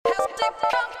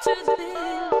This is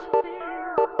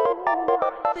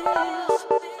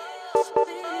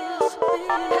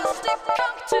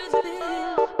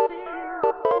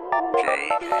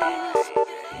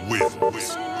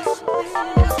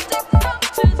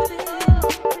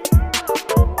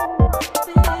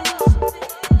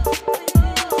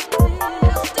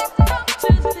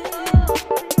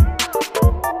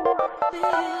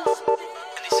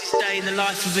day in the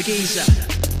life of a geezer.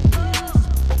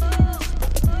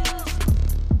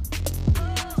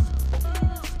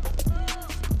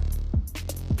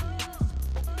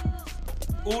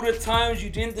 All the times you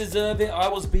didn't deserve it, I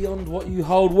was beyond what you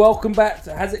hold. Welcome back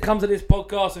to Has It Come to This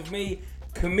podcast with me,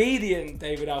 comedian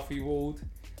David Alfie Ward.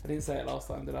 I didn't say it last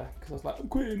time, did I? Because I was like, I'm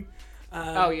quitting.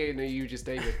 You just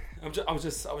David. I was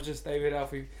just David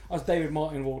Alfie. I was David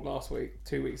Martin Ward last week,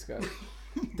 2 weeks ago.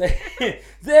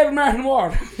 David Martin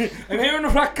Ward. I'm here in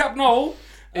the Black Cup now.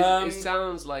 It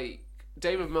sounds like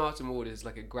David Martin Ward is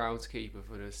like a groundskeeper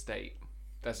for the estate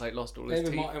that's like lost all his teeth.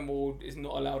 David Martin Ward is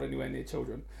not allowed anywhere near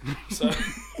children. So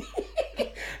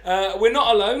we're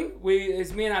not alone.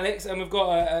 It's me and Alex, and we've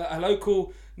got a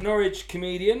local Norwich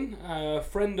comedian,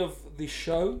 friend of the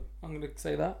show. I'm going to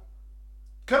say that.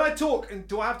 Can I talk? And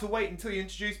do I have to wait until you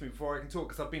introduce me before I can talk?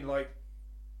 Because I've been like...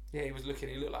 Yeah, he was looking.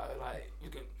 He looked like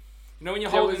you know when you're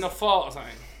holding a fart or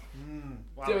something.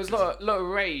 Wow, there was a lot of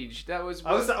rage. That was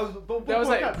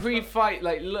like pre-fight.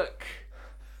 Like look,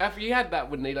 after you had that,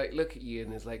 wouldn't they like look at you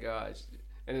and it's like and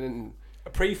then a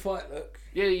pre-fight look.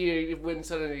 Yeah, you when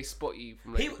suddenly spot you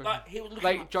from he was looking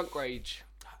like drunk rage.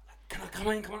 Can I come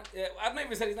in? Come on. Yeah, I've not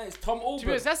even said his name. It's Tom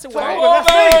Auburn. That's the Tom way.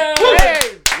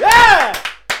 Auburn! Yeah!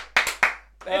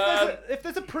 If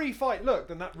there's a pre-fight look,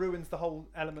 then that ruins the whole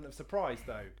element of surprise,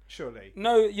 though. Surely.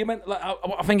 No, you meant like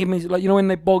I think it means like when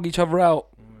they bog each other out.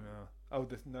 Oh,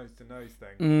 the nose-to-nose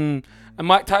thing. And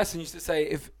Mike Tyson used to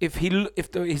say if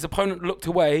his opponent looked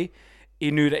away,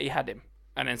 he knew that he had him,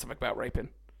 and then something about raping.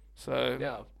 So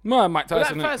yeah, no, Mike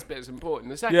Tyson. But that first bit is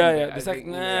important. The second bit, the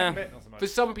second. Bit, not so much. For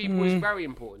some people, it's very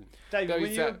important.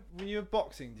 David, when you were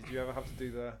boxing, did you ever have to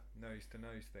do the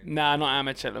nose-to-nose thing? Nah, not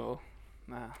amateur level.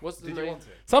 Nah. Did you want it?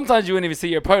 Sometimes you wouldn't even see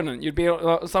your opponent. You'd be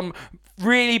some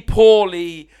really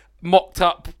poorly mocked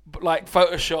up, like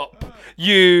Photoshop.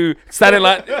 You standing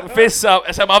like fists up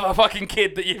as some other fucking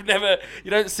kid that you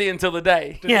don't see until the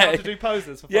day. Did you have to do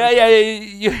poses? For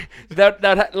They'd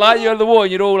light you on the wall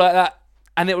and you'd all like that.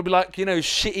 And it would be like,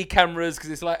 shitty cameras because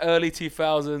it's like early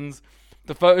 2000s.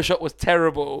 The Photoshop was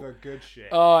terrible. The good shit.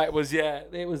 Oh, it was, yeah.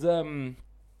 It was,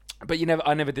 but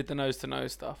I never did the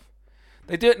nose-to-nose stuff.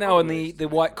 They do it now in the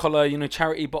white-collar,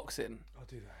 charity boxing. Oh,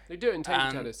 do they? They do it in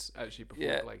table tennis, actually, before.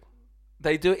 Yeah. Like.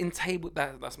 They do it in table...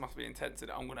 That must be intense.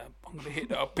 I'm gonna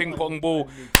hit a ping-pong ball.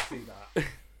 I need to see that.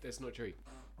 That's not true.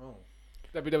 Oh.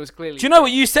 That was clearly... Do you know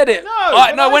what? You said it. No,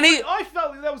 I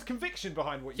felt that there was conviction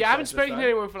behind what you said. Yeah, I haven't spoken to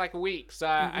anyone for like a week, so...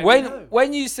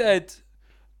 When you said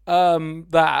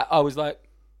that, I was like,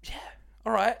 yeah,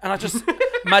 all right. And I just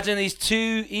imagine these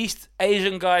two East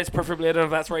Asian guys, preferably, I don't know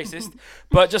if that's racist,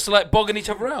 but just like bogging each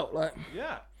other out. Like,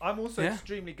 yeah, I'm also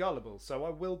extremely gullible, so I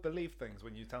will believe things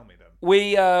when you tell me them.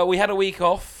 We had a week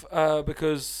off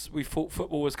because we thought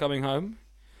football was coming home.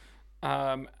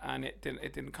 And it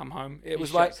didn't come home. It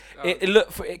was like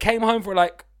it came home for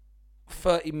like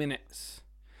 30 minutes.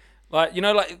 Like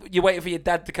like you're waiting for your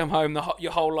dad to come home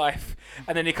your whole life,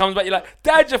 and then he comes back. You're like,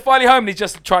 Dad, you're finally home. And he's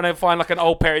just trying to find like an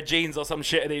old pair of jeans or some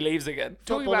shit, and he leaves again.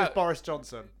 Talking about Boris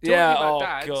Johnson.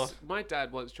 God. My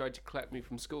dad once tried to collect me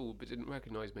from school, but didn't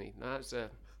recognise me. Now that's a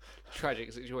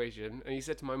tragic situation. And he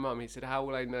said to my mum, he said, "How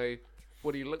will I know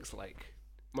what he looks like?"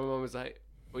 My mum was like,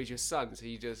 "Well, he's your son, so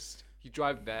you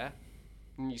drive there."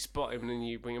 And you spot him and then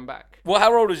you bring him back. Well,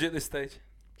 how old was you at this stage?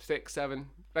 6, 7.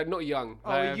 Like, not young.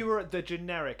 Oh, you were at the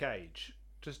generic age.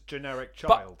 Just generic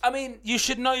child. But, I mean, you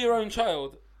should know your own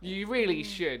child. You really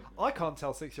should. I can't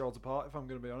tell 6-year-olds apart, if I'm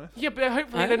going to be honest. Yeah, but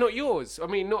hopefully they're not yours. I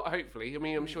mean, not hopefully. I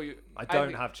mean, I'm sure you... I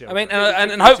don't have children. I mean,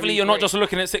 and hopefully you're not just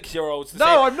looking at 6-year-olds.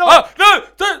 No, I'm not. Oh,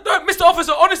 no, Mr.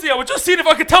 Officer, honestly, I was just seeing if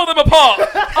I could tell them apart.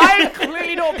 I'm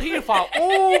clearly not a paedophile.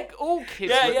 All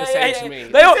kids look the same to me.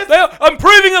 I'm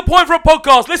proving a point for a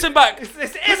podcast. Listen back.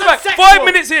 Listen back. Sexual. 5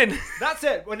 minutes in. That's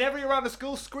it. Whenever you're around the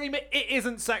school, scream it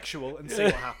isn't sexual and see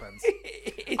what happens.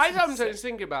 I sometimes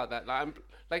think about that.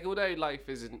 Like, although life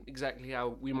isn't exactly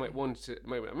how we might want it at the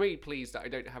moment, I'm really pleased that I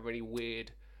don't have any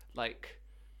weird, like,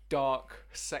 dark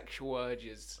sexual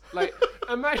urges. Like,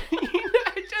 imagine,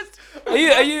 Are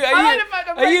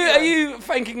you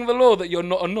thanking the law that you're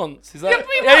not a nonce? Is that? Yeah,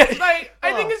 pretty much. Like,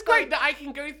 I think it's great that I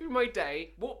can go through my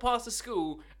day, walk past the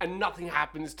school, and nothing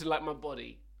happens to like my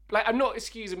body. Like, I'm not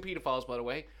excusing paedophiles, by the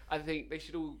way. I think they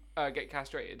should all get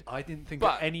castrated. I didn't think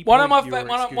But at any One point of my you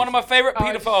were one of my favorite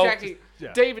paedophiles. Exactly.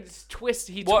 Yeah. David's twists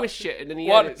shit and then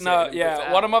he edits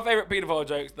it. One of my favorite paedophile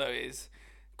jokes though is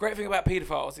great thing about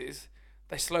paedophiles is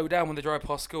they slow down when they drive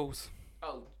past schools.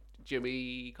 Oh,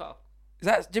 Jimmy Carr. Is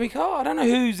that Jimmy Carr? I don't know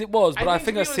whose it was, but I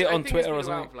think I see it on Twitter or it's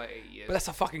been around something. for like 8 years. But that's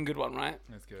a fucking good one, right?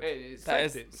 That's good. It is. That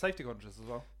is- Safety conscious as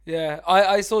well. Yeah,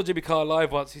 I saw Jimmy Carr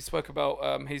live once. He spoke about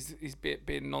he's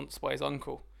being nonce by his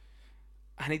uncle,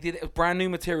 and he did it with brand new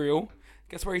material.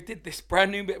 Guess where he did this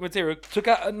brand new bit of material? Took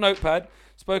out a notepad,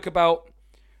 spoke about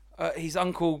his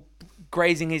uncle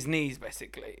grazing his knees.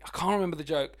 Basically, I can't remember the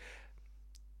joke.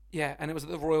 Yeah, and it was at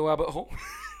the Royal Albert Hall.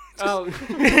 Oh,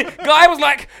 Guy was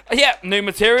like, "Yeah, new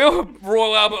material,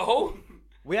 Royal Albert Hall."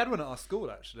 We had one at our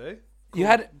school actually. You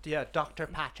had Yeah, Dr.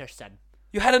 Patterson.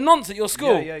 you had a nonce at your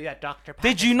school. Yeah, Dr. Patterson.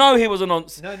 Did you know he was a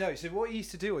nonce? No. So what he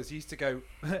used to do was he used to go,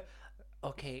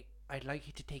 Okay, I'd like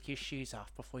you to take your shoes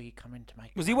off before you come into my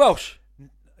Was he Welsh?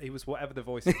 he was whatever the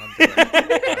voice is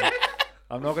under.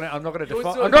 I'm not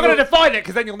gonna define it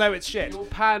because then you'll know it's shit. your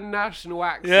pan-national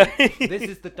accent. Yeah. This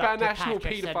is the Dr. Pan-national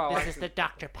Patterson. paedophile. This is the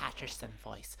Dr. Patterson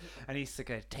voice. And he used to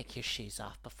go, Take your shoes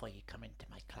off before you come into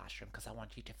my classroom because I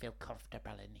want you to feel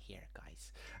comfortable in here,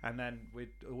 guys. and then we'd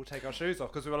all take our shoes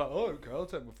off because we were like, oh, okay, I'll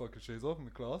take my fucking shoes off in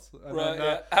the class. And Right. then,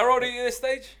 Yeah. How old are you at this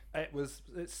stage?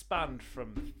 it spanned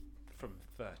from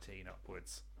 13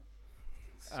 upwards.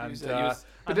 And You was-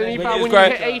 But then you when found you when was you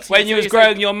growing- hit 80, when you so was it's growing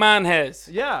like, your man hairs.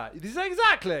 yeah, this is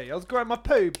exactly. I was growing my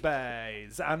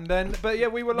poopies, and then, but yeah,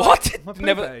 we were like, What? My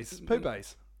Never-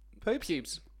 poopies,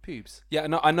 poops, pubes. Yeah,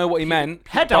 no, I know what he meant.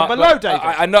 Head down below, David.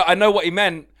 I know what he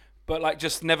meant, but like,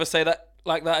 just never say that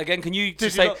like that again. Can you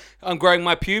just you say not- I'm growing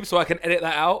my pubes so I can edit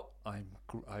that out?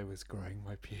 I was growing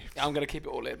my pubes. I'm gonna keep it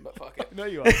all in, but fuck it. No,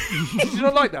 you are. Did you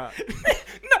not like that?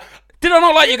 Did I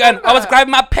not like you going? I was grabbing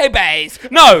my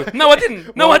paybays. No, I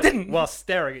didn't. No, I didn't. While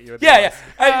staring at you. Yeah.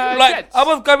 I, like Jets. I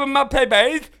was grabbing my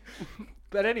paybays.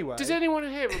 But anyway. Does anyone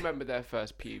here remember their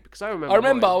first pube? Because I remember. I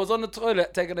remember I mine. was on the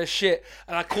toilet taking a shit,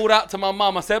 and I called out to my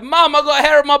mum. I said, "Mum, I got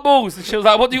hair on my balls," and she was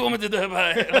like, "What do you want me to do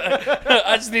about it?"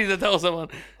 I just needed to tell someone.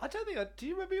 I don't think. Do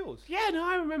you remember yours? Yeah, no,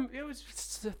 I remember. It was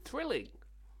thrilling.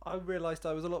 I realised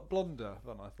I was a lot blonder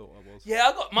than I thought I was. Yeah,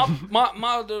 I got my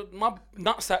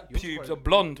nutsack pubes are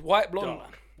blonde, white blonde.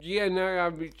 Dark. Yeah, no,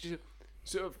 I'm just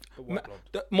sort of. But white blonde.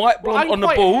 White Well, blonde I'm on the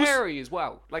quite balls. hairy as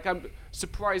well. Like I'm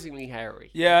surprisingly hairy.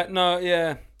 Yeah, no,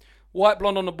 yeah. White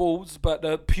blonde on the balls, but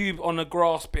the pube on the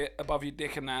grass bit above your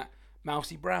dick and that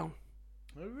mousy brown.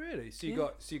 Oh really? So you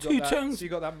got Two that. tones. So you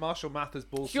got that Marshall Mathers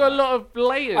ball. You got a lot of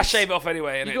layers. I shave it off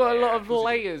anyway. You innit? got a lot Yeah, of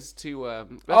course you do. layers to.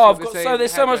 That's Oh, what I've they got say so in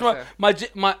there's so much more.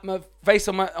 hairdresser. My face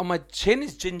on my chin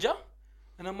is ginger,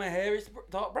 and on my hair is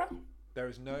dark brown. There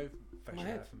is no facial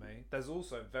hair head. for me. There's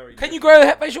also very. Can you grow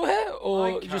facial hair, I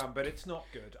or can, just but it's not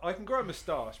good. I can grow a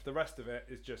moustache. But the rest of it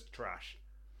is just trash.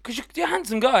 because you're a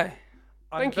handsome guy?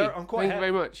 Thank you. I'm quite Thank you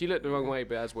very much. You looked the wrong way,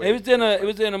 but as well. He was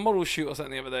doing a model shoot or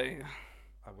something the other day.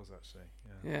 I was actually.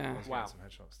 Yeah. I was Wow. getting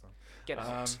some headshots done. Get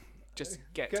out. Just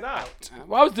get Get out.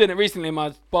 Well, I was doing it recently in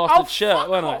my bastard shirt, fuck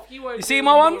wasn't off. I? You won't You see do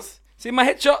my it ones? See my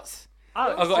headshots? I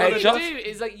got What headshots. you do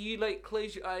is like you like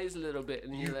close your eyes a little bit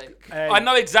and you're like. Hey, I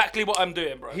know exactly what I'm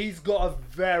doing, bro. He's got a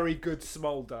very good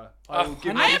smolder. I will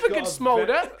give know. you- I he's have a got good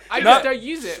smolder. I No. just don't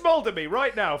use it. Smolder me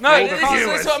right now. No, for all the this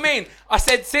viewers. is what I mean. I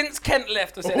said since Kent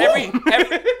left, I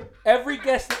said every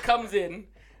guest that comes in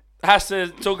has to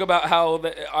talk about how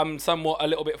I'm somewhat a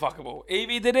little bit fuckable.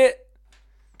 Evie did it.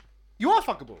 You are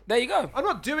fuckable. There you go. I'm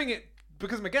not doing it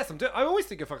because I'm a guest. I always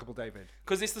think you're fuckable, David.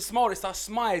 Because it's the smile, it's our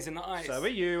smiles in the eyes. So are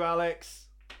you, Alex.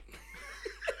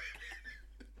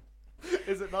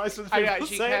 Is it nice when I people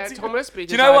actually say care, it to you? Thomas. Do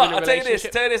you know what? I'll tell you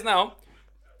this now.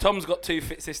 Tom's got 2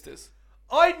 fit sisters.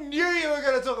 I knew you were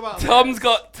going to talk about Tom's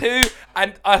got 2,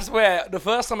 and I swear, the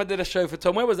first time I did a show for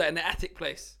Tom, where was that? In the attic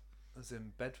place. That's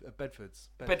in Bedford's.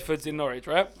 Bedford's in Norwich,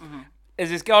 right? There's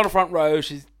this girl on the front row.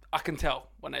 I can tell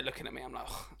when they're looking at me. I'm like,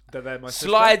 ugh. They're my sister.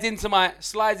 slides into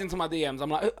my DMs. I'm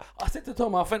like, I said to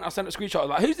Tom, I sent a screenshot. I was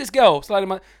like, who's this girl?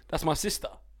 That's my sister.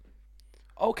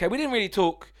 Okay, we didn't really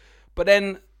talk, but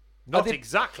then Not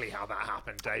exactly how that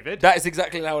happened, David. that is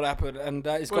exactly how it happened, and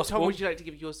that is Well, gospel. Tom, would you like to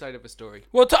give your side of a story?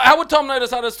 Well, how would Tom know the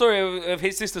side of the story of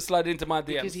his sister sliding into my DMs?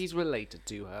 Because he's related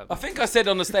to her. I think I said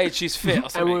on the stage she's fit or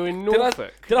something. we're in Did I-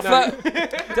 Norfolk. Did I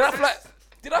No. flirt?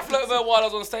 Did I flirt with her while I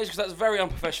was on stage? Because that's very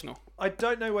unprofessional. I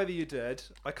don't know whether you did.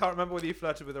 I can't remember whether you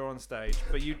flirted with her on stage,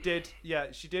 but you did. Yeah,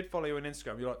 she did follow you on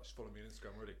Instagram. You're like, just follow me on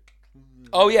Instagram, really.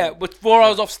 Oh yeah, before I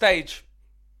was off stage,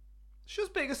 She was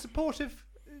being a supportive.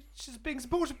 She's being a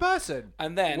supportive person.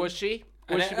 and then Was she?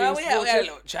 And Was she then, being we had a supportive?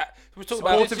 little chat. We talked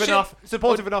about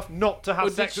Supportive enough not to Or have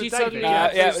did sex she with suddenly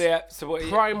David. have those yeah. So what?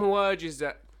 primal urges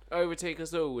that overtake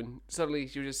us all, and suddenly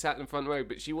she was just sat in the front row,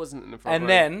 but she wasn't in the front row. And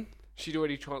then she'd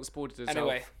already transported herself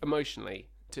Anyway. emotionally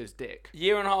to his dick.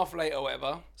 year and a half later, or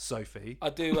whatever, Sophie. I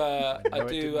do I it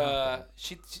do didn't happen.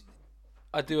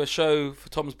 I do a show for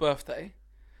Tom's birthday,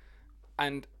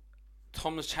 and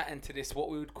Tom's chatting to this what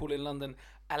we would call in London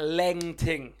a leng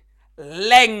ting,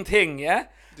 yeah.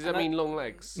 Does that mean long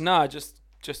legs? No, just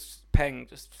peng,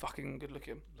 just fucking good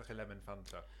looking. Like a lemon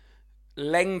Fanta.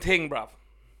 Leng ting, bruv.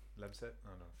 Lemsit?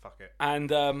 Oh no, fuck it.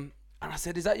 And I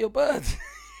said, "Is that your bird?"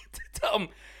 to Tom,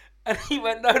 and he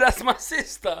went, "No, that's my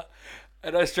sister."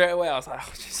 And I straight away I was like,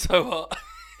 "Oh, she's so hot."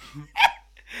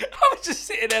 I was just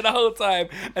sitting there the whole time,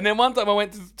 and then one time I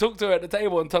went to talk to her at the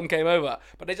table, and Tom came over,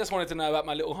 but they just wanted to know about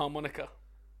my little harmonica.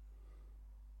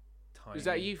 Is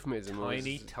that a euphemism? or is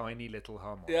Tiny, it- tiny little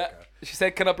harmonica. Yeah, she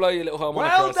said, "Can I blow your little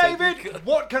harmonica?" Well, I said, David,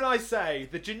 what can I say?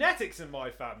 The genetics in my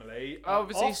family are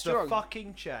Obviously off strong. the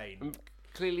fucking chain.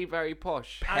 Clearly very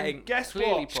posh. And guess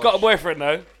Clearly what? She's got a boyfriend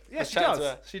though. Yeah, Let's she chat to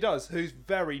does. her. She does. Who's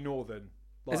very northern.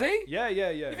 Is he? Yeah.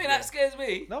 You think that scares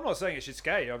me? No, I'm not saying it should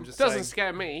scare you. I'm just Doesn't saying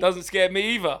scare me. Doesn't scare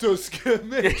me either. does scare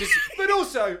me. But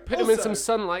also, Put them in some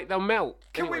sunlight, they'll melt.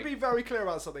 Can Anyway. we be very clear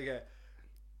about something here?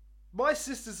 My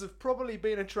sisters have probably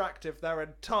been attractive their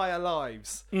entire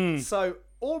lives. So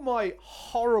all my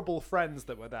horrible friends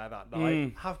that were there that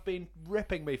night have been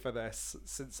ripping me for this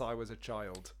since I was a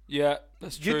child. Yeah,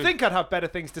 that's true. You'd think I'd have better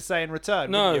things to say in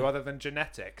return, No. wouldn't you, other than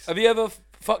genetics? Have you ever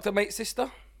fucked a mate's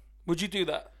sister? Would you do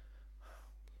that?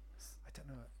 I don't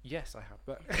know. Yes, I have,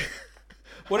 but...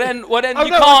 Well then Oh,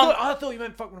 you no, can't. I thought you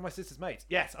meant fuck one of my sister's mates.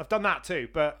 Yes, I've done that too,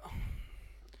 but...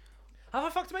 Have I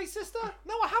fucked a mate's sister?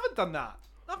 No, I haven't done that.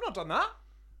 I've not done that.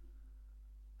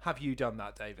 Have you done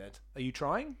that, David? Are you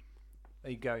trying? Are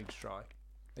you going to try? Are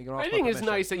you gonna ask I my think it's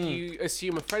permission? nice that you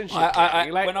assume a friendship. I,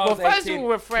 like, when I was well, first 18, of all,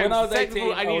 we're friends. when I was Second of 18,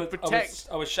 all, I need to protect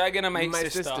I was shagging a mate's my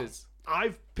sister. sisters.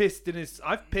 I've pissed in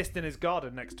his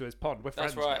garden next to his pond. We're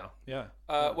friends That's right. now.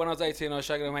 Yeah. When I was 18, I was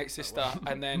shagging a mate's sister,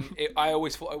 and then I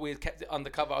always thought we had kept it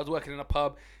undercover. I was working in a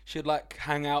pub. She'd like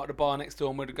hang out at the bar next door,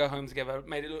 and we'd go home together.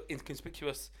 Made it look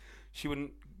inconspicuous. You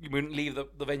wouldn't leave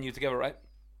the venue together, right?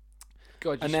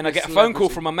 God, you And should then be I get a phone celebrity. call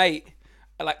from a mate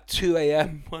at like 2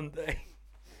 a.m. one day.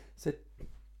 Said,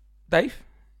 "Dave,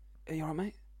 are you alright,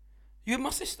 mate? You with my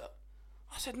sister?"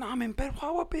 I said, "No, I'm in bed. Why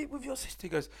would I be with your sister?" He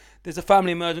goes, "There's a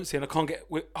family emergency and I can't get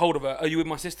hold of her. Are you with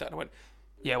my sister?" And I went,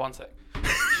 "Yeah, one sec."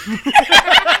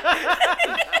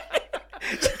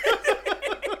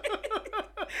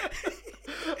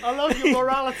 I love your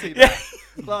morality. There.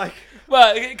 Like,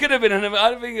 Well, it could have been. I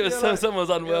don't think it was Yeah, like- someone was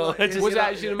unwell. like, It just- Was it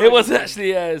actually an it was emergency?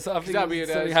 actually, yeah. So I think that'd be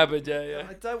something an- happened. Yeah.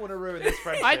 I don't want to ruin this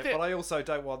friendship, but I also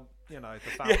don't want, the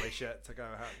family shit to go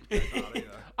ahead. Either.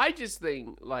 I just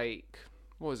think, like,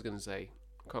 what was I going to say?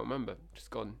 Can't remember. Just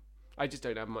gone. I just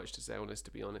don't have much to say on this,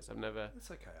 to be honest. I've never It's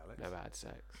okay, Alex. had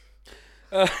sex.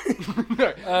 Uh,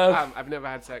 No, I've never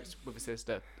had sex with a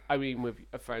sister. I mean, with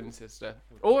a friend's sister.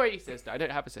 Or a sister. I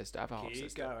don't have a sister. I have a half Keep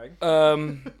sister.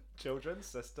 going. Children,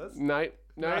 sisters. No.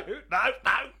 No.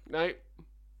 No.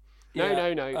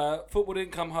 yeah. No. Football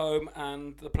didn't come home,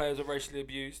 and the players are racially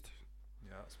abused.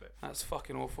 Yeah, that's a bit That's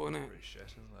fucking awful, isn't it? pretty shit,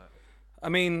 isn't it? I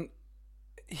mean,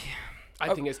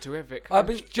 I think it's terrific. I've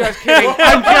been Just kidding.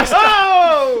 I'm just.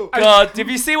 Oh! God, did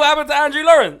you see what happened to Andrew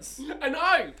Lawrence? I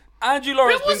know. Andrew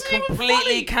Lawrence wasn't been even completely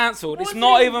funny. cancelled. It's Wasn't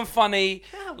not even- even funny.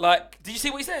 Like, did you see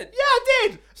what he said? Yeah, I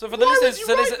did. So for the Why listeners,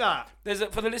 would you write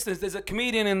that? for the listeners, there's a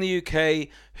comedian in the UK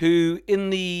who, in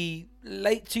the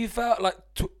late 2000s, like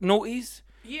noughties,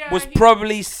 Yeah. was he-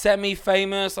 probably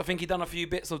semi-famous. I think he done a few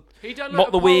bits of He done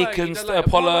Mock the Apollo, Week he and done, like,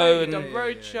 Apollo he and done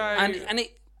Roadshow. and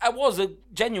it was a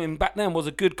genuine back then was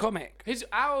a good comic, His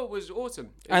hour was awesome.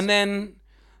 and then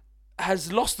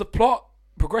has lost the plot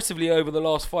progressively over the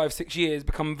last 5-6 years,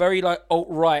 become very like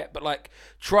alt-right, but like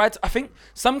I think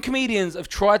some comedians have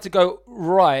tried to go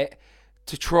right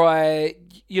to try,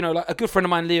 like a good friend of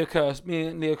mine, Leo Kurz. Me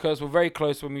and Leo Kurz were very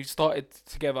close when we started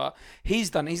together.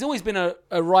 He's always been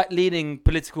a right-leaning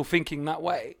political thinking that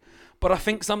way, but I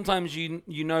think sometimes you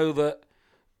know that,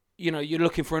 you're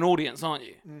looking for an audience, aren't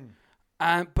you?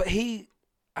 But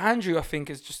Andrew, I think,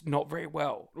 is just not very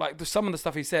well. Like some of the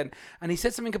stuff he said, and he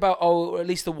said something about at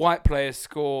least the white players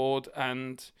scored,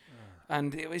 and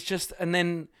it was just, and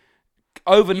then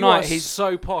overnight he's he's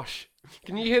so posh.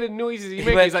 Can you hear the noises he makes?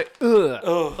 went, He's like, ugh.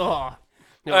 oh, Oh.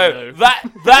 No, oh, no. that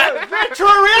Retro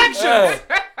reaction.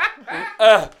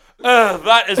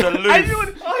 that is a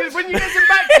loop. When you get some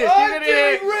back to this, you're gonna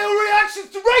hear. Real reactions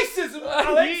to racism,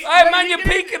 Alex. Hey man, you're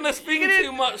peeking the screen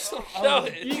too much. Stop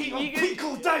shouting. You can Peak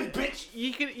all day, bitch.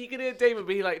 you can hear David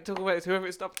be like talking about it to whoever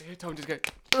it stopped. Hear Tom just go,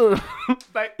 ugh.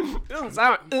 Like, it doesn't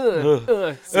sound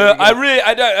like,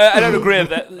 I don't agree with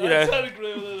that. You I know. don't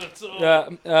agree with it at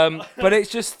all. Yeah, but it's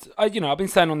just, I've been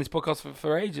saying on this podcast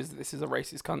for ages that this is a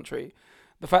racist country.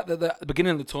 The fact that at the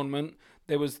beginning of the tournament,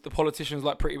 there was the politicians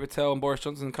like Priti Patel and Boris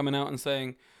Johnson coming out and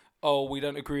saying, oh, we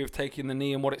don't agree with taking the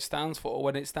knee and what it stands for,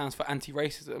 when it stands for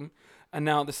anti-racism. And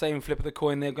now at the same flip of the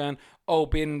coin, they're going, oh,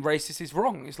 being racist is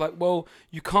wrong. It's like, well,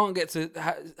 you can't get to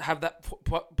have that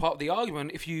part of the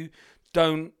argument if you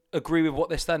don't agree with what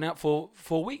they're standing out for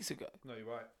 4 weeks ago. No, you're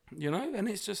right. You know, and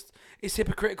it's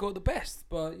hypocritical at the best.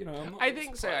 But I'm not I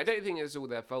think so. I don't think it's all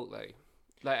their fault though.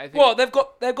 Like I think. Well, they've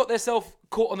got themselves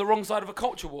caught on the wrong side of a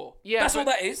culture war. Yeah, that's all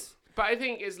that is. But I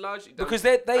think it's largely done. Because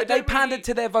they pandered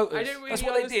to their voters. I don't really that's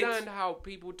what they did. understand how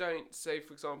people don't say,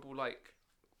 for example, like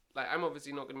I'm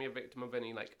obviously not going to be a victim of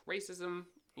any like racism,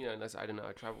 unless I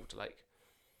travel to like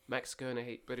Mexico and I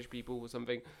hate British people or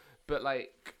something. But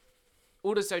like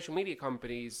all the social media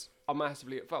companies are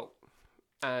massively at fault,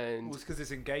 and Well, it's because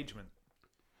it's engagement.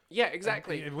 yeah,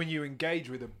 exactly. And when you engage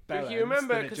with a balance, you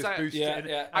remember, then it 'cause just I- boosts Yeah, it.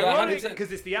 yeah. Ironically-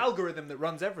 Because it's the algorithm that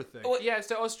runs everything. Yeah,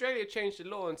 so Australia changed the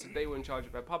law and said they were in charge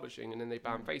of their publishing, and then they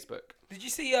banned Facebook. Did you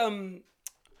see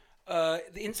the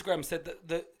Instagram said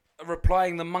that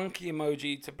replying the monkey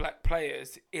emoji to black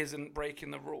players isn't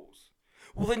breaking the rules?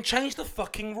 Well, then change the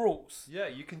fucking rules. Yeah,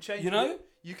 you can change. You know?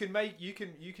 you can make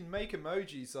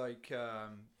emojis like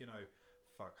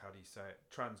fuck, how do you say it?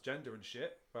 Transgender and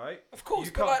shit, right? Of course,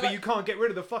 you but can't. like- you can't get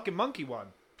rid of the fucking monkey one.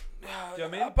 Do you know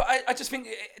what I mean? But I just think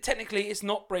technically it's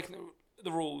not breaking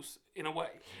the rules in a way.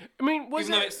 I mean, was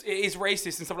Even though it? it is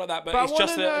racist and stuff like that, but I it's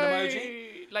just an wanna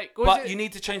emoji. know, like, was But it? you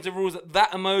need to change the rules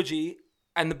that emoji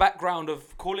and the background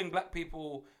of calling black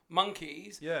people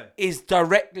monkeys Yeah. is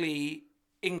directly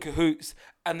in cahoots,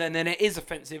 and then it is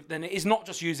offensive. Then it is not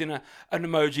just using an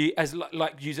emoji as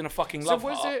like using a fucking So love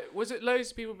was heart. it loads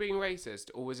of people being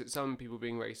racist, or was it some people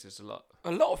being racist a lot?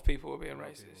 A lot of people were being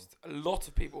racist. A lot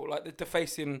of people, like the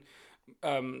defacing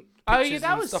Oh yeah, pictures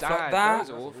that and was stuff sad. like That that,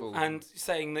 was awful. and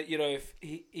saying that if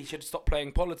he should stop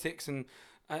playing politics, and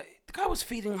the guy was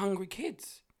feeding hungry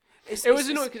kids. It was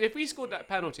annoying because if we scored that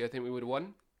penalty, I think we would have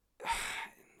won.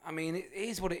 I mean, it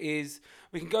is what it is.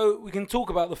 We can talk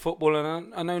about the football,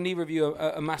 and I know neither of you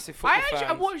are a massive football I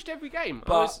fan. watched every game.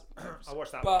 But I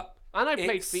watched that. but And I played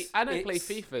It's- play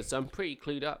FIFA, so I'm pretty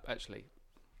clued up actually.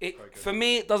 for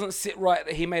me, it doesn't sit right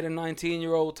that he made a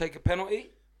 19-year-old take a penalty.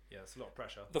 Yeah, it's a lot of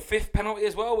pressure. The fifth penalty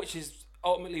as well, which is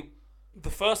ultimately the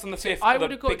first and the fifth I are the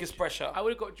would've got- biggest pressure. I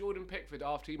would have got Jordan Pickford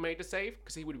after he made the save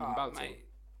because he would have been bouncing.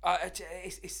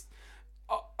 Mate, it's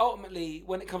ultimately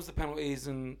when it comes to penalties,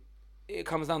 and it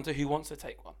comes down to who wants to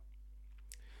take one.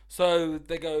 So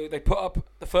they put up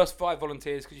the first 5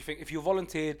 volunteers because you think if you're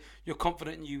volunteered, you're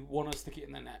confident and you want to stick it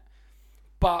in the net.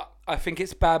 But I think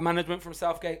it's bad management from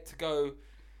Southgate to go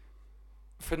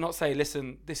for not say,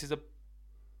 listen, this is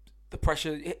the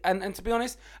pressure, and to be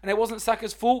honest, and it wasn't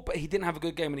Saka's fault, but he didn't have a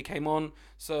good game when he came on,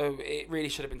 so it really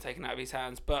should have been taken out of his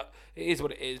hands. But it is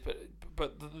what it is.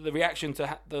 But the reaction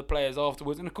to the players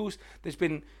afterwards, and of course, there's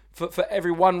been for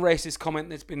every one racist comment,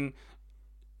 there's been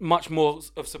much more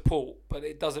of support. But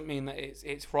it doesn't mean that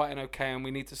it's right and okay, and we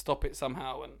need to stop it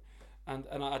somehow. And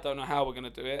I don't know how we're gonna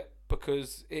do it,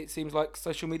 because it seems like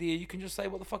social media, you can just say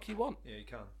what the fuck you want. Yeah, you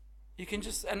can. You can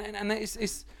just and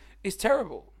it's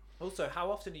terrible. Also, how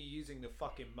often are you using the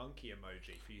fucking monkey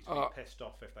emoji for you to be pissed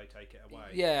off if they take it away?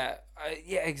 Yeah,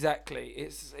 exactly.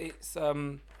 It's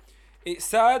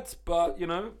sad, but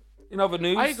in other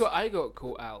news. I got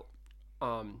caught out.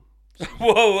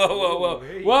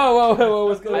 whoa!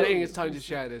 What's going I on? think it's time to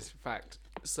share this fact.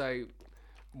 So,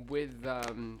 with I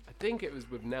think it was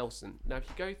with Nelson. Now, if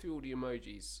you go through all the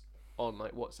emojis on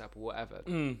like WhatsApp or whatever,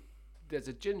 there's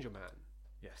a ginger man.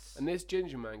 Yes. And this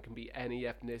ginger man can be any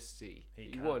ethnicity He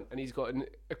you can. want, and he's got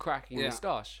a cracking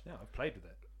moustache. Yeah, I've played with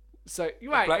it. So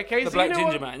you're right. Okay, the so black you know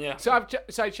ginger what? man, yeah. So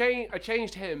I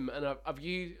changed him, and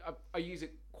I use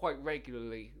it quite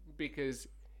regularly because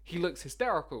he looks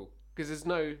hysterical. Because there's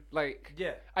no like.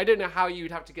 Yeah. I don't know how you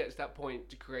would have to get to that point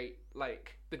to create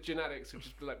like the genetics would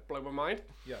just like blow my mind.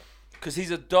 Yeah. Because he's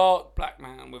a dark black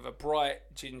man with a bright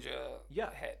ginger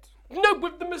head. No,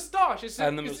 with the moustache. It's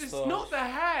And the it's moustache. not the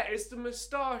hair. It's the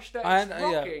moustache that's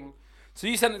Yeah. rocking. So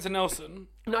you sent it to Nelson.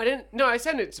 No, I didn't. No, I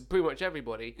sent it to pretty much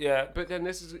everybody. Yeah. But then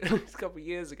this is a couple of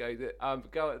years ago that the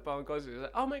girl at the bar and was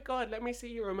like, "Oh my god, let me see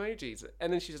your emojis."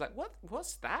 And then she's like,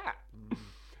 What's that?"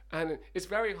 And it's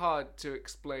very hard to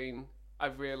explain.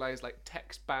 I've realized like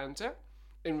text banter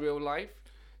in real life,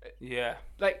 Yeah.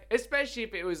 like especially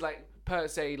if it was like per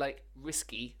se like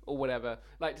risky or whatever.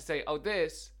 Like to say, oh,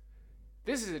 this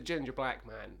is a ginger black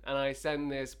man, and I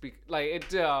send this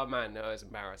oh man, no, it's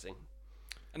embarrassing.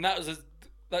 And that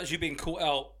was you being caught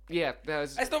out. Yeah,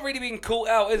 It's not really being caught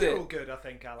out, is it? You're all good, I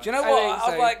think, Alex. Do you know what? I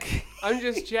was so. like, I'm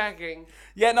just checking.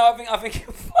 yeah, no, I think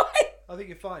you're fine. I think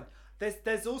you're fine.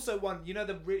 There's also one, you know,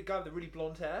 the guy with the really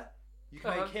blonde hair. You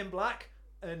can make him black,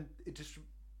 and it just,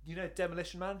 you know,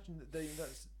 Demolition Man.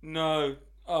 No,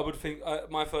 I would think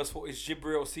my first thought is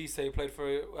Gibril Cisse, who played for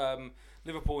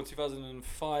Liverpool in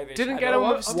 2005. Didn't get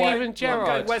on Steven I'm Gerrard.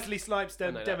 going Wesley Snipes,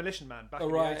 Demolition Man, back in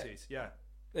the 80s. Yeah.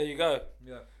 There you go.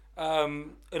 Yeah.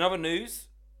 In other news,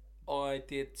 I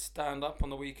did stand up on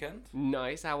the weekend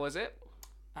Nice. How was it?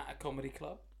 at a comedy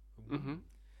club. Mm-hmm.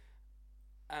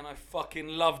 And I fucking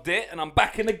loved it, and I'm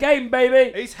back in the game,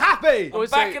 baby. He's happy. I'm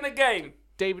back in the game.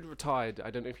 David retired. I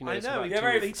don't know if you know. I know.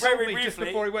 Yeah, He told me just briefly.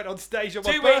 before he went on stage on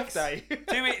my 2 weeks. birthday.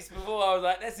 2 weeks before, I was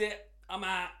like, "That's it. I'm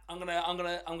out. I'm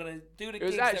gonna do the." It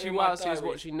was gigs actually in my whilst he was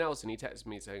diary." watching Nelson, he texted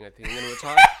me saying, "I think I'm gonna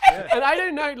retire." And I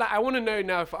don't know. Like, I want to know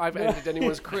now if I've ended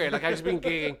anyone's career. Like, I've just been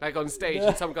gigging like on stage,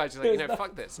 and some guy's just like,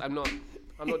 fuck this. I'm not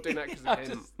doing that because of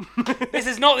him. This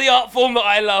is not the art form that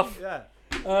I love. Yeah.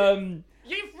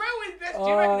 You've ruined this. Do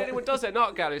you reckon anyone does that in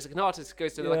art galleries? Like an artist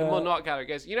goes to like a modern art gallery,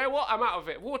 goes, you know what? I'm out of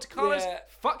it. Watercolors. Yeah.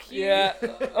 Fuck you. Yeah.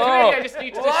 I just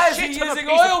need to Why is shit he on a using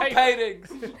piece of oil paper. paintings?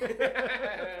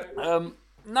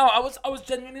 No, I was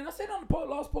genuinely, and I said on the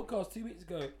last podcast 2 weeks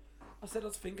ago, I said I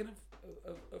was thinking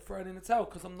of throwing in the towel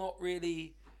because I'm not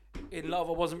really in love.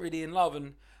 I wasn't really in love,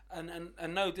 and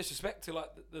no disrespect to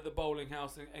like the bowling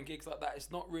house and gigs like that.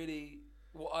 It's not really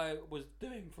what I was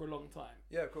doing for a long time.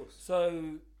 Yeah, of course.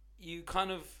 So you kind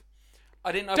of,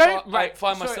 I didn't know if I'd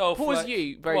find myself. Pause like,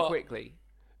 you very what? quickly.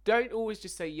 Don't always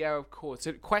just say yeah, of course.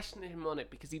 So question him on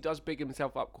it because he does big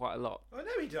himself up quite a lot. I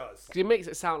know he does. Because it makes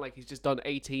it sound like he's just done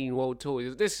 18 world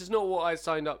tours. This is not what I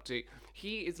signed up to.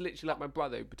 He is literally like my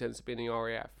brother who pretends to be in the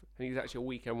RAF, and he's actually a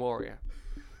weekend warrior.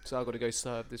 So I've got to go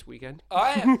serve this weekend. I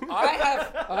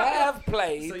have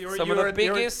played So some of the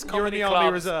biggest you're in comedy the Army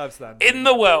clubs Reserves then. in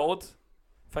the world.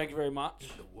 Thank you very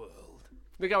much.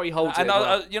 Look how he holds And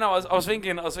it. I was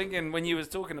thinking when you was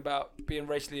talking about being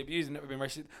racially abused and never being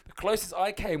racially. The closest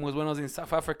I came was when I was in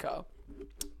South Africa.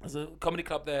 There's a comedy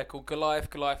club there called Goliath.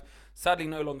 Sadly,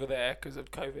 no longer there because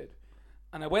of COVID.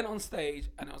 And I went on stage,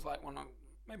 and it was like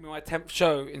maybe my 10th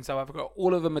show in South Africa.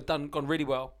 All of them had gone really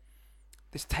well.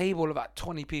 This table of about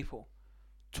 20 people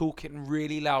talking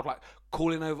really loud, like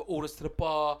calling over orders to the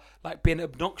bar, like being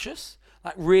obnoxious,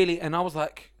 like really. And I was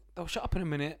like, "Oh, shut up in a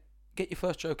minute. Get your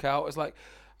first joke out." It's like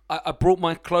I brought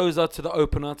my closer to the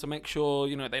opener to make sure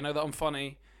they know that I'm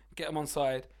funny. Get them on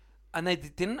side, and they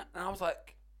didn't. And I was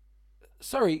like,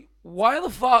 "Sorry, why the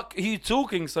fuck are you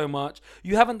talking so much?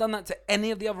 You haven't done that to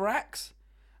any of the other acts."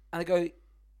 And they go,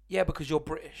 "Yeah, because you're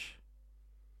British."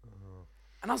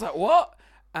 And I was like, "What?"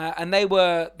 And they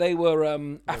were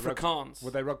Afrikaans.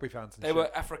 Were they rugby fans? They were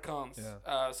Afrikaans,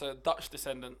 so Dutch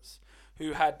descendants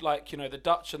who had the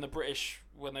Dutch and the British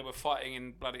when they were fighting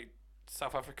in bloody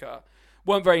South Africa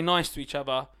weren't very nice to each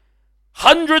other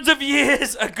hundreds of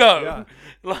years ago.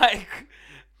 Yeah.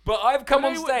 But I've come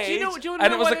on do you stage know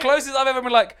and it was the closest I've ever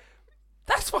been like,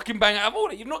 that's fucking bang out of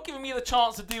order. You've not given me the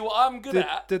chance to do what I'm good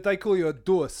at. Did they call you a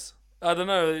doos? I don't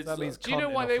know. That means Do you know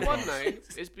cunt why in they won Afrikaans.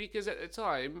 though? It's because at the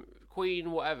time,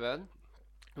 Queen whatever,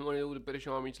 and wanted all the British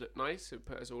army to look nice, so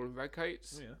put us all in red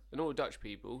coats, and all the Dutch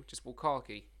people just wore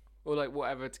khaki or like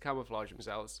whatever to camouflage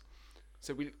themselves.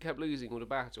 So we kept losing all the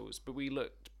battles, but we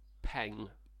looked peng.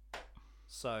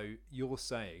 So you're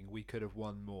saying we could have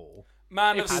won more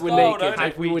Man of If we style, were naked, don't it?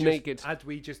 if we were naked. had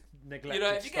we just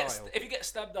neglected style. if you get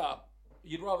stabbed up,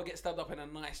 you'd rather get stabbed up in a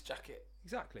nice jacket.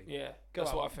 Exactly. Yeah, Go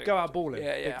that's out, what I think. Go out balling.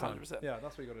 Yeah, big time. 100%. Yeah,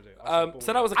 that's what you got to do.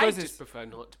 So that was the I closest. just prefer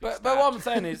not to be But stabbed. what I'm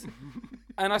saying is,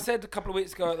 and I said a couple of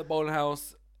weeks ago at the bowling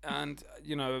house, and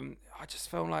I just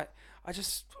felt like I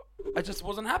just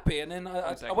wasn't happy, and then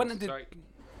I went and did. Sorry.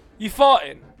 You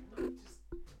farting?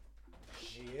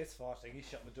 He is farting. He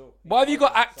shut the door. Why have you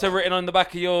got actor written on the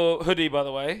back of your hoodie, by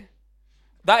the way?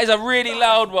 That is a really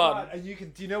loud one. And you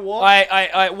can. Do you know what?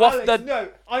 I waft Alex, the. no,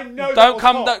 I know. that Don't was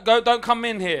come. hot. Don't come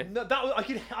in here. No, that was,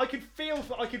 I could feel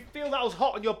that was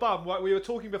hot on your bum while we were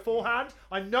talking beforehand.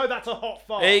 I know that's a hot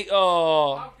fart. Hey,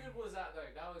 oh. How good was that though?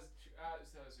 That was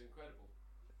incredible.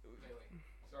 Anyway,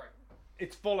 sorry.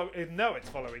 It's following. No, it's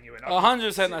following you in.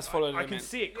 100% that's following I him can in.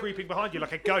 see it creeping behind you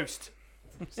like a ghost.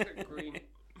 So green.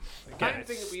 Again, I didn't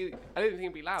think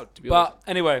it'd be loud to be honest. But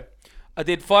anyway, I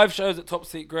did 5 shows at Top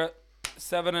Secret,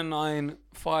 7 and 9,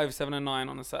 5, 7 and 9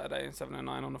 on a Saturday, and 7 and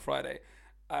 9 on a Friday.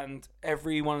 and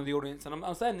every one of the audience, and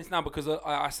I'm saying this now because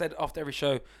I said after every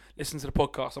show, listen to the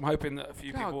podcast. I'm hoping that a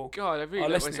few people. Oh God, I really are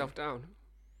let listening. myself down.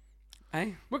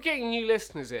 Hey? We're getting new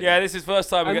listeners in. Yeah, this is the first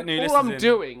time we get new all listeners I'm in.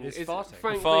 doing It's is farting.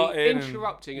 frankly Farting and-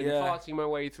 interrupting and yeah. farting my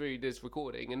way through this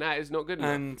recording, and that is not good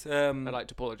enough. And I'd like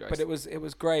to apologise. but it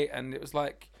was great, and it was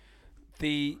like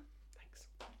the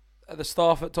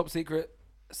staff at Top Secret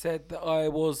said that I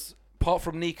was, apart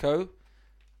from Nico,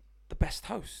 the best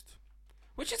host,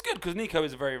 which is good because Nico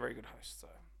is a very, very good host. So,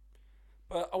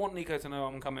 but I want Nico to know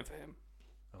I'm coming for him.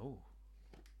 Oh.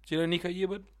 Do you know Nico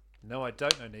Yearwood? No, I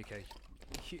don't know Nico.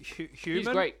 Human? He's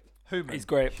great. Human. He's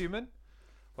great. Human?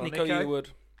 Well, Nico Yearwood.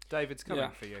 David's coming Yeah.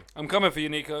 for you. I'm coming for you,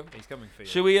 Nico. He's coming for you.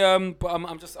 Should we? But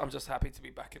I'm just happy to be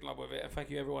back in love with it. And thank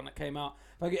you everyone that came out.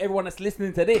 Thank you everyone that's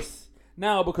listening to this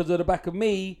now because of the back of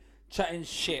me chatting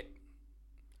shit.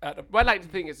 Well, I'd like to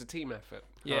think it's a team effort.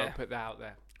 Yeah. I'll put that out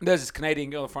there. There's this Canadian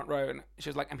girl in the front row, and she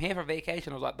was like, "I'm here for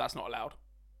vacation." I was like, "That's not allowed.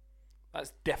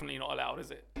 That's definitely not allowed, is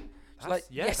it?" She's like,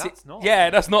 "Yes, that's not. Yeah,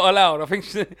 that's not allowed." I think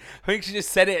she just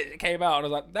said it. It came out, and I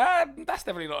was like, "That's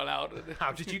definitely not allowed."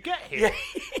 How did you get here?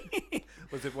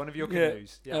 Was it one of your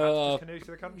canoes? Yeah, how to just canoes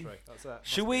to the country. That's it.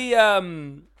 Should we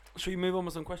move on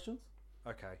with some questions?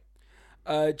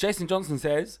 Okay. Jason Johnson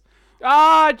says,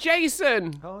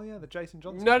 Jason! Oh yeah, the Jason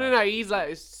Johnson. No, he's like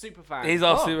a super fan. he's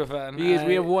our super fan. He is.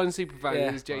 We have one super fan, yeah.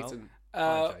 and it's Jason.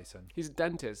 Hi, Jason. He's a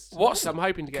dentist. What's- So I'm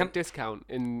hoping to get can- a discount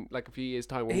in like a few years'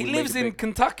 time. when He we lives make a in big-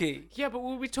 Kentucky. Yeah, but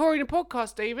we'll be touring a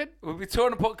podcast, David. We'll be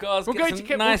touring a podcast. We'll get go some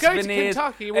to nice we'll go to veneers.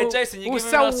 Kentucky. Hey, We'll, Jason, you're we'll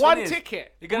giving sell us one veneers.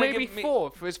 ticket, You're or gonna maybe give me-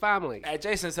 4 for his family.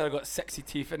 Jason said I got sexy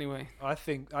teeth anyway. I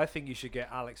think you should get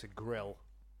Alex a grill.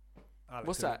 Alex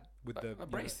What's that? With the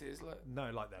Braces, like.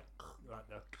 No, like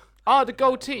the The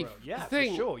gold teeth. grill. Yeah, the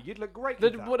thing. for sure. You'd look great The,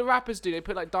 with that. what the rappers do, they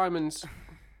put like diamonds.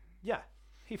 Yeah,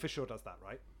 he for sure does that,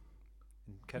 right?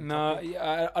 In No, Kentucky.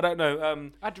 yeah, I don't know.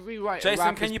 I had to rewrite. a Jason,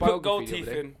 rapper's can you put gold biography the teeth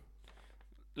other day. in?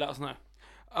 Let us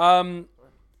know.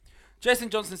 Jason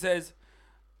Johnson says,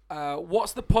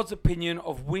 "What's the pod's opinion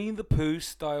of Winnie the Pooh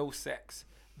style sex?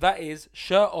 That is,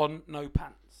 shirt on, no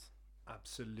pants."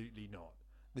 Absolutely not.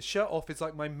 The shirt off is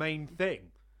like my main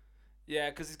thing. Yeah,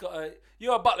 because he's got a.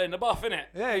 You're a butler in the buff, innit?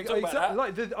 Yeah, You talk about that.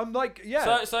 exactly. I'm like,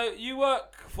 yeah. So you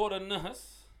work for the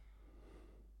nurse,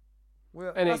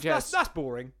 Well, NHS. That's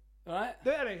boring. right?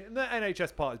 The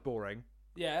NHS part is boring,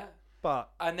 Yeah.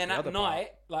 but And then the at other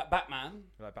night, like Batman,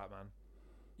 like Batman,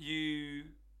 you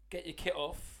get your kit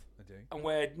off I do. and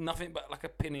wear nothing but like a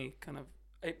pinny kind of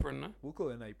apron. No? We'll call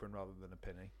it an apron rather than a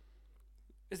penny.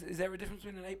 Is there a difference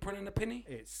between an apron and a pinny?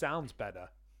 It sounds better.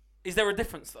 Is there a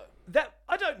difference though? That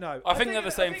I don't know. I think they're the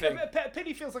same thing. A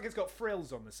penny feels like it's got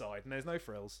frills on the side, and there's no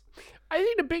frills. I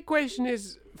think the big question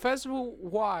is, first of all,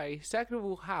 why? Second of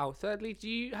all, how? Thirdly, do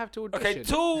you have to audition? Okay,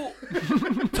 tall.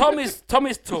 Tom is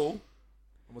tall.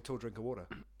 I'm a tall drink of water.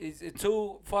 Is it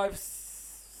tall?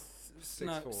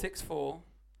 6'4". 6'4".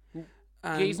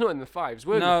 Yeah, he's not in the fives.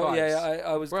 We're in the No, fives. yeah,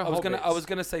 I was We're gonna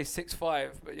hobbits. say 6'5",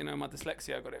 but you know my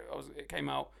dyslexia, I got it. It came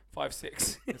out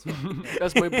 5'6".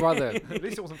 That's my brother. At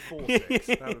least it wasn't 4'6".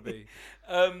 That would be.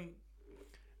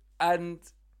 And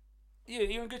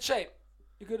you're in good shape.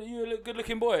 You're a good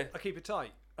looking boy. I keep it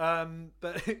tight.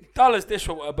 But Dull as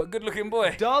dishwater, but good looking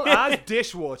boy. dull as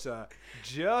dishwater,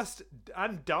 just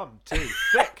and dumb too.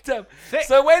 Thick. Thick.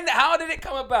 So how did it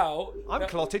come about? I'm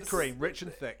clotted cream, rich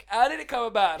and thick. How did it come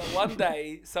about that one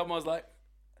day someone was like,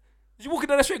 "You walking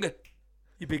down the street and go,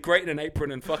 you'd be great in an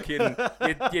apron and fucking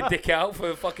your dick out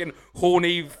for fucking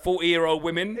horny 40-year-old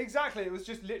women." Exactly. It was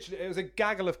just literally. It was a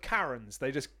gaggle of Karens.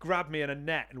 They just grabbed me in a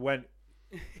net and went.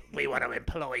 We want to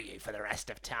employ you for the rest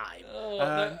of time.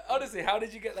 No, honestly, how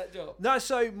did you get that job? No,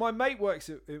 so my mate works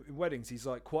in weddings. He's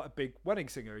like quite a big wedding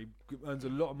singer. He earns a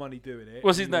lot of money doing it.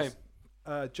 What's his name?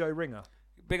 Joe Ringer.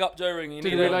 Big up Joe Ring.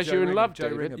 Didn't realise you were in love, Joe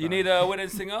David. Ringer You band. need a wedding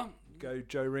singer? Go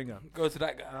Joe Ringer. Go to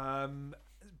that guy.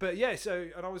 But yeah, so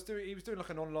and he was doing like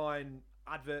an online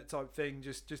advert type thing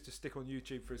just to stick on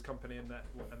YouTube for his company and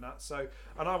that. So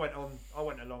I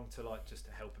went along to like just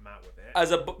to help him out with it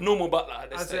As a normal butler at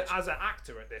this stage. as an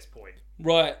actor at this point.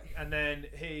 Right. And then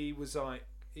he was like,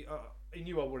 he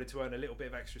knew I wanted to earn a little bit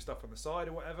of extra stuff on the side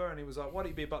or whatever, and he was like, "Why don't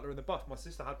you be a butler in the buff?" My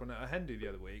sister had one at her hen do the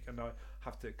other week, and I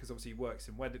have to because obviously he works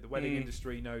in the wedding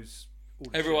industry, knows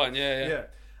all the Everyone, shit. yeah.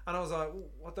 And I was like,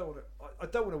 I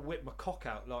don't want to whip my cock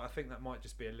out. Like I think that might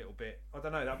just be a little bit. I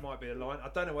don't know. That might be a line. I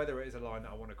don't know whether it is a line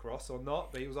that I want to cross or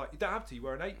not. But he was like, "You don't have to. You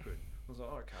wear an apron." I was like,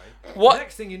 "Okay." What?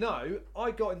 Next thing you know,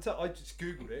 I got into. I just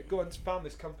googled it. Got and found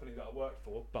this company that I work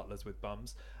for, Butlers with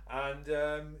Bums, and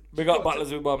We got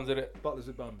butlers with bums, did it? Butlers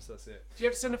with Bums. That's it. Do you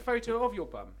have to send a photo of your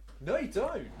bum? No, you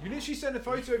don't. You literally send a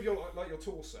photo of your like your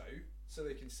torso. so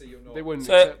they can see you're not. They wouldn't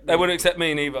So accept they me. wouldn't accept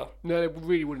me neither. No, they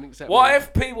really wouldn't accept me. What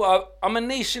if people? I'm a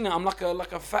niche, innit? I'm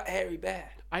like a fat hairy bear.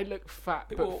 I look fat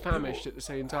People- but famished at the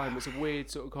same time. It's a weird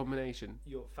sort of combination.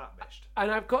 You're famished.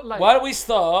 And I've got like... Why don't we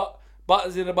start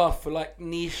Butters in a Buff for like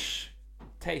niche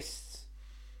tastes?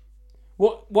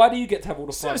 What? Why do you get to have all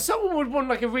the So fun? someone would want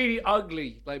like a really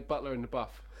ugly like butler in the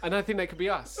buff. And I think that could be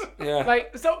us. Yeah.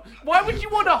 Like, so why would you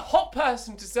want a hot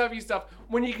person to serve you stuff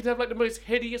when you could have like the most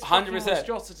hideous fucking 100%.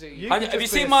 monstrosity? You Have could you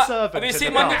just seen be a my? servant Have you in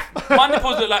seen the my? bath. My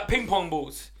nipples look like ping pong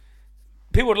balls.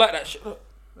 People would like that shit.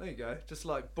 There you go. Just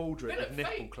like ball drip with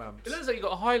nipple clamps. It looks like you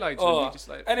got highlights on Oh. you, just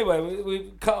like... Anyway,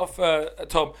 we cut off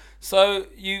Tom. So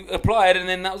you applied and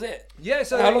then that was it. Yeah.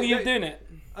 So How long are you doing it?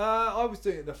 I was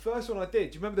doing it. The first one I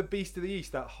did. Do you remember the Beast of the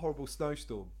East? That horrible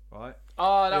snowstorm, right?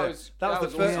 Oh, that Yeah. was the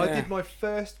first. awesome. I did my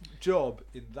first job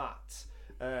in that.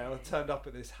 I turned up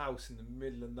at this house in the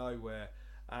middle of nowhere,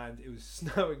 and it was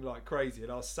snowing like crazy.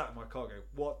 And I was sat in my car going,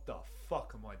 "What the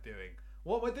fuck am I doing?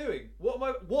 What am I doing?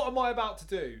 What am I about to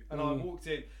do?" And I walked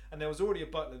in, and there was already a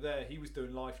butler there. He was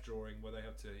doing life drawing, where they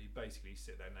have to basically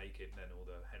sit there naked, and then all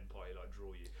the henpai like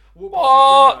draw you.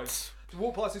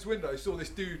 Walked past his window, saw this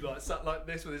dude like sat like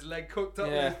this with his leg cooked up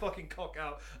Yeah. with his fucking cock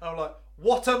out. And I'm like,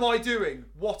 "What am I doing?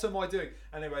 What am I doing?"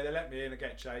 Anyway, they let me in and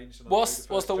get changed. And What's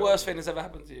the worst thing that's ever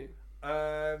happened to you?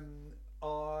 I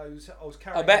was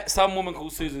carrying. I bet some woman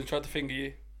called Susan tried to finger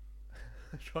you.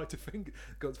 tried to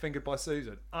got fingered by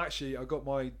Susan. Actually, I got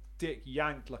my dick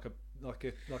yanked like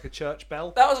a church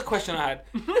bell. That was a question I had.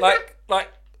 like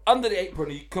under the apron,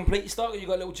 are you completely stuck or you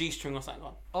got a little G-string or something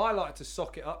on? I like to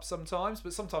sock it up sometimes,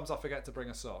 but sometimes I forget to bring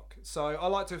a sock. So I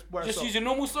like to wear a Just sock. use your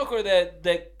normal sock or they're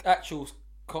actual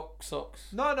cock socks?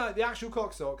 No, the actual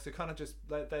cock socks are kind of just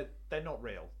they're not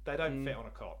real. They don't fit on a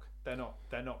cock. They're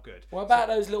not good. What about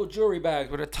those little jewelry bags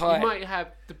with a tie? You might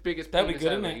have the biggest That'd be penis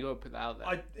good, ever. innit? You got to put that out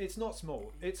there. It's not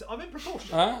small. I'm in proportion.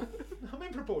 Huh? I'm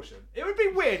in proportion. It would be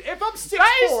weird if I'm 6'4".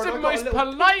 That is and the I've got a most little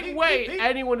polite peep, way peep, peep.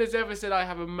 anyone has ever said I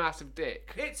have a massive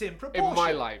dick. It's in proportion.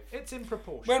 my life. It's in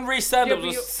proportion. When Reece Sanders Yeah, but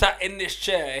was you- sat in this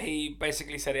chair, he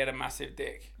basically said he had a massive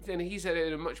dick. Then he said it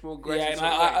in a much more Yeah, aggressive and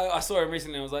sort of way. I saw him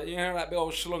recently. I was like, you know that big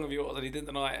old schlong of yours, and he didn't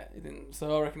deny it. He didn't.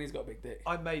 So I reckon he's got a big dick.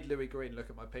 I made Louis Green look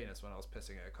at my penis when I was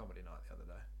pissing at a comedy night the other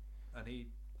day, and he.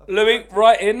 Louis,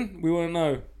 right in. We want to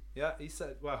know. Yeah, he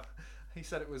said. Well, he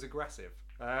said it was aggressive.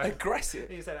 Aggressive.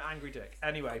 He said angry dick.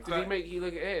 Anyway, Did he make you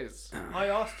look at his? I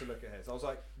asked to look at his. I was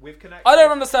like, "We've connected." I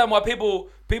don't understand why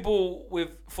people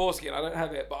with foreskin. I don't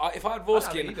have it, but if I had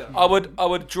foreskin, either. I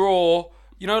would draw.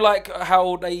 You know, like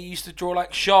how they used to draw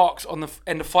like sharks on the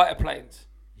end of fighter planes.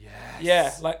 Yes.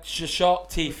 Yeah, like shark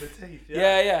teeth. With the teeth.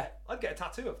 Yeah. I'd get a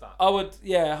tattoo of that. I would.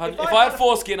 Yeah, if I I had had a-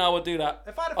 foreskin, I would do that.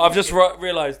 If I had a I've just foreskin,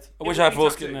 realised. I it wish would I had be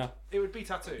foreskin tattooed. now. It would be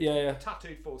tattooed. Yeah, yeah. A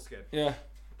tattooed foreskin. Yeah.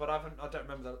 But I don't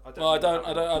remember that. I don't. Well, I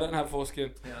remember that. don't have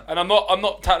foreskin, Yeah. and I'm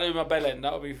not tattooing my belly end.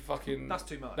 That would be fucking. That's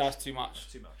too much. That's too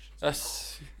much. Too much.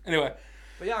 That's anyway.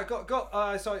 But yeah, I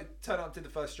got so I turned up, did the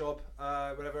first job,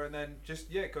 whatever, and then just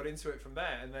got into it from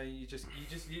there. And then you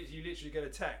literally get a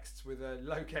text with a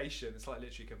location. It's like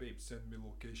literally Khabib, send me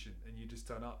location, and you just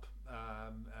turn up.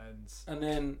 And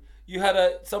then you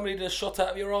had somebody that shot out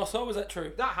of your arsehole. Was that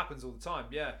true? That happens all the time,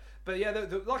 yeah. But yeah,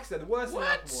 like I said, the worst thing that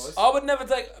happened was I would never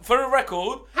take, for the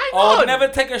record, Hang I would on! never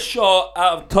take a shot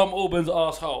out of Tom Auburn's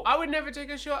arsehole. I would never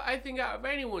take a shot, I think, out of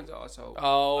anyone's arsehole.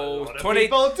 Oh, lot of 20,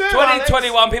 people do,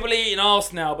 2021, people are eating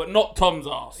arse now, but not Tom's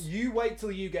arse. you wait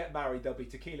till you get married, there'll be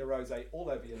tequila rosé all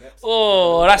over your lips.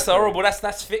 Oh, that's horrible.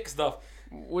 That's fake stuff.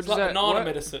 What It's does like that- banana what?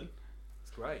 medicine.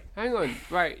 It's great. Hang on,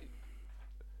 right.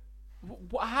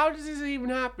 How does this even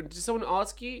happen? Does someone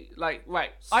ask you? Like,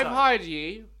 right, I've So- hired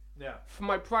you Yeah. for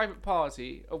my private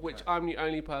party, of which I'm the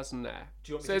only person there.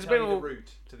 Do you want me So to it's tell been you the all-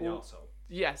 route to the all- arsehole?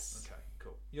 Yes. Okay,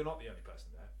 cool. You're not the only person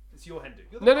there. It's your hen do.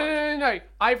 You're the No, host. no.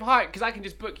 I've hired, because I can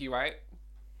just book you, right?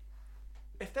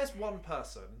 If there's one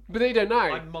person, But they don't know.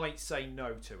 I might say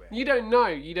no to it. You don't know.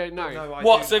 You don't know. No, I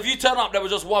What? do So know. if you turn up, there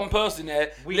was just one person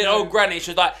there, We little know- old granny.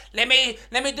 She was like, "Let me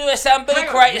do a sample, Hang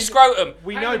on, create we- a scrotum."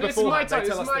 We Hang know on, this is my beforehand. time. They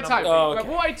This tell is us my the time. number. Oh, Right, okay.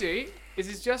 what I do is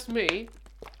it's just me,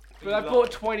 but You I love.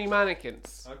 bought 20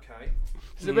 mannequins. Okay.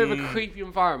 It's a bit of a creepy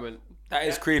environment. That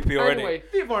is creepy already. Anyway,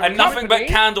 The environment And nothing but company-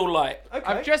 candlelight. Okay.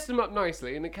 I've dressed them up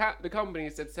nicely, and the company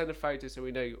said send a photo so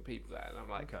we know you've got people there, and I'm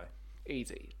like, Okay.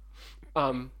 easy.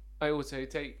 I also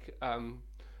take I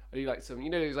do like some,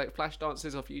 those like flash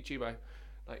dances off YouTube. I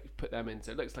like put them in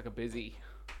so it looks like a busy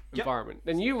Yep. environment.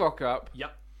 Then you rock up,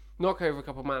 Yep. knock over a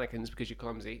couple of mannequins because you're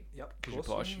clumsy. Yep. Because you're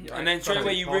posh. Yep. And then straight Right.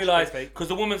 away you Posh, realise, big feet. because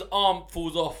the woman's arm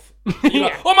falls off. You're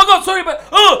like, "Oh my god, sorry, but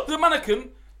the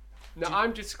mannequin." No,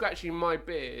 I'm just scratching my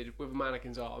beard with a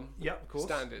mannequin's arm. Yeah, of course.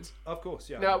 Standard. Of course,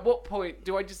 yeah. Now, at what point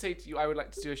do I just say to you, I would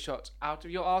like to do a shot out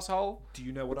of your asshole? Do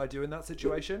you know what I do in that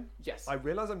situation? Yes. I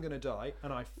realise I'm going to die,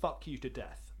 and I fuck you to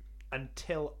death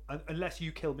unless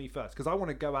you kill me first, because I want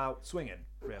to go out swinging.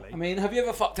 Really. I mean, have you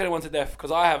ever fucked anyone to death?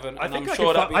 Because I haven't, and I'm I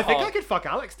sure that'd be I hard. think I could fuck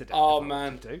Alex to death. Oh if I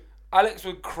man, wanted to. Alex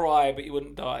would cry, but he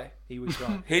wouldn't die. He would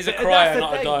cry. He's a That's crier, the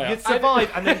not a thing. dyer. You'd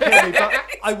survive and then kill me, but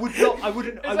I would not. I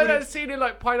wouldn't. It's I like wouldn't. that scene in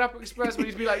like Pineapple Express where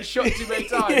he's been like shot too many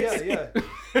times. Yeah.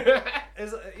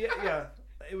 Yeah.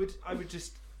 It would. I would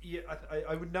just. Yeah.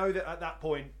 I would know that at that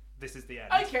point this is the end.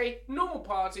 Okay, normal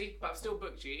party, but I've still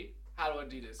booked you. How do I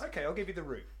do this? Okay, I'll give you the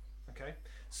route. Okay.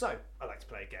 So, I like to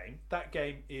play a game. That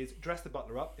game is dress the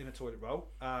butler up in a toilet roll,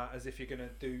 as if you're going to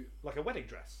do like a wedding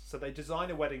dress. So they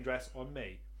design a wedding dress on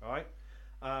me, right?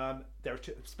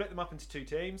 Split them up into 2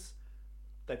 teams.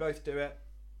 They both do it,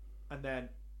 and then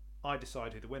I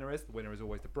decide who the winner is. The winner is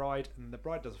always the bride, and the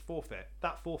bride does a forfeit.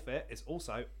 That forfeit is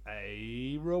also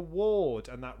a reward,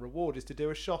 and that reward is to do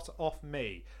a shot off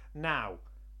me. Now,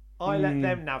 I let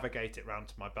them navigate it round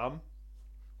to my bum.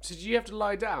 So do you have to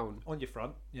lie down? On your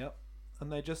front, yep.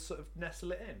 And they just sort of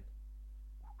nestle it in.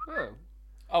 Oh.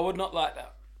 I would not like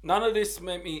that. None of this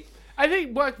made me. I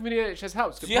think working for the NHS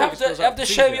helps. Do you have to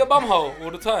shave your bum hole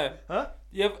all the time? Huh?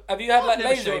 Have you had like Never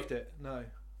laser? shaved it. No.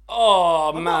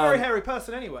 Oh I'm not a very man. hairy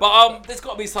person anyway. But there's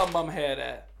got to be some bum hair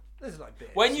there. There's like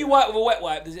bits. When you wipe with a wet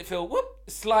wipe, does it feel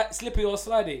slippy or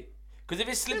slidey? Because if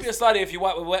it's slippy or slidey, if you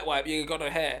wipe with a wet wipe, you ain't got no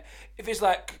hair. If it's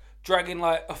like dragging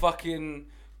like a fucking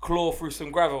claw through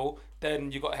some gravel,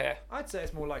 then you got hair. I'd say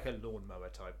it's more like a lawnmower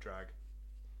type drag,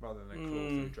 rather than a claw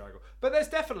through draggle. But there's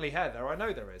definitely hair there. I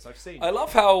know there is. I've seen. I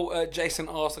love how Jason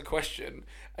asked a question,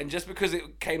 and just because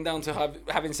it came down to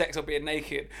having sex or being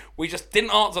naked, we just didn't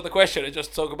answer the question and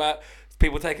just talk about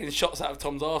people taking shots out of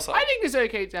Tom's arsehole. I think it's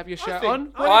okay to have your shirt think-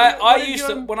 on. I used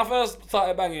to, when I first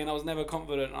started banging, I was never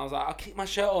confident. I was like, I'll keep my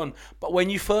shirt on. But when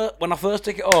I first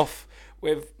took it off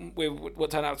with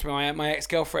what turned out to be my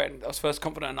ex-girlfriend, I was first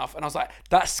confident enough, and I was like,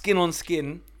 that skin on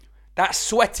skin, that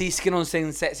sweaty skin on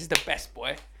skin sex is the best,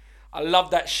 boy. I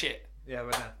love that shit. Yeah,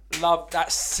 but Love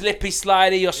that slippy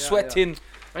slidey. You're sweating.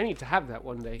 I need to have that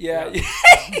one day. Yeah.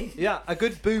 yeah, a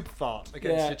good boob fart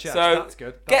against Yeah. your chest. So That's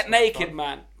good. That's get quite naked, fun.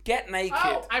 man. Get naked.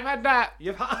 Oh, I've had that.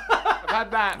 You've had I've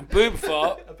had that. Boob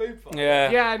fart. a boob fart. Yeah.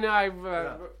 Yeah, no, I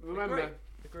remember.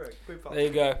 Great. Boob fart. There you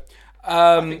go.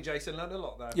 I think Jason learned a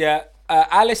lot there. Yeah.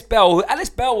 Alice Bell. Alice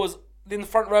Bell was in the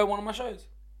front row of one of my shows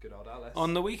Good old Alice.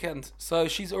 on the weekend. So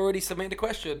she's already submitted a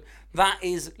question. That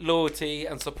is loyalty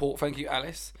and support. Thank you,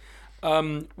 Alice.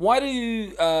 Why do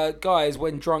you guys,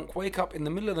 when drunk, wake up in the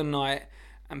middle of the night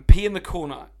and pee in the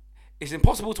corner? It's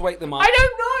impossible to wake them up. I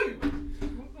don't know.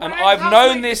 And My I've known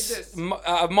housemate this. did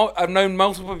I've known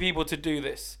multiple people to do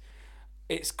this.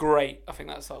 It's great. I think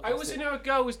that's. I also know a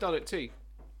girl who's done it too.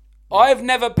 I've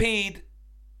never peed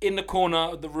in the corner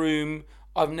of the room.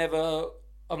 I've never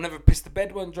pissed the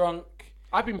bed when drunk.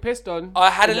 I've been pissed on. I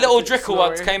had a And little that's it, trickle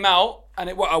once snoring. came out, and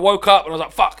I woke up and I was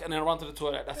like, "Fuck!" and then I ran to the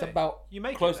toilet. That's about You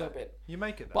make close it up there. it. You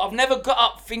make it there. But I've never got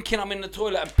up thinking I'm in the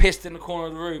toilet and pissed in the corner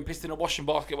of the room, pissed in a washing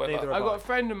basket. Whatever. Neither I've got a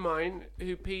friend of mine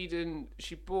who peed in.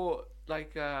 She bought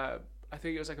like I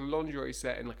think it was like a lingerie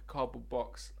set in like a cardboard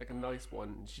box, like a nice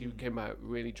one. She came out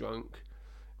really drunk,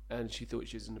 and she thought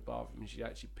she was in the bathroom. And she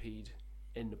actually peed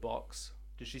in the box.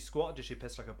 Did she squat or did she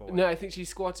piss like a boy? No, I think she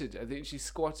squatted. I think she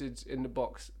squatted in the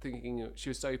box, thinking she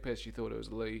was so pissed she thought it was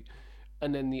a loo.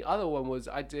 And then the other one was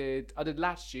I did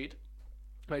latitude.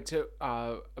 I took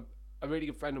a really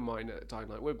good friend of mine at the time,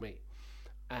 like with me,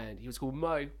 and he was called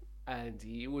Mo, and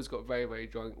he always got very very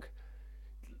drunk,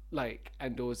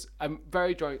 and was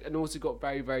very drunk, and also got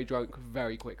very very drunk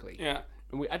very quickly. Yeah.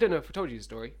 And I don't know if I told you the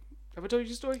story. Have I told you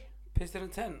the story? Pissed in a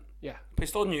tent. Yeah.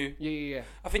 Pissed on you. Yeah.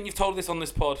 I think you've told this on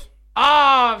this pod.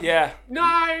 Ah. Yeah.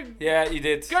 No. Yeah, you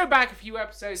did. Go back a few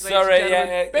episodes. ladies Sorry, and yeah.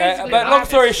 gentlemen. But Basically, long I-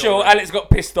 story short, Alex got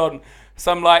pissed on.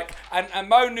 Some and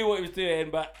Mo knew what he was doing,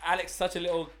 but Alex, such a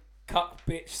little cuck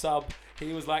bitch sub,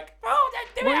 he was like, "Oh,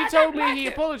 don't do it." Well, I he don't told me like he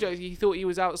it." apologised. He thought he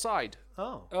was outside.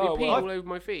 Oh. He Oh, peed well. all over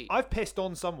my feet. I've pissed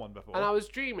on someone before. And I was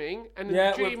dreaming, and in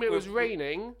Yeah, the dream with- it was with-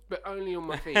 raining, but only on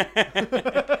my feet.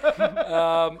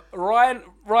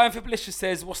 Ryan Fablicious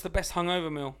says, "What's the best hungover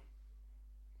meal?"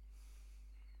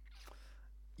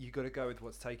 You got to go with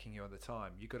what's taking you at the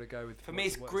time. You got to go with. For me,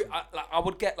 it's what's- I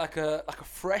would get like a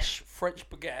fresh French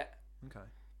baguette, Okay.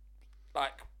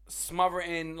 like smother it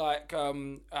in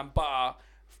butter,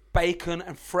 bacon,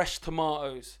 and fresh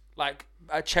tomatoes, like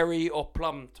cherry or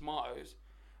plum tomatoes,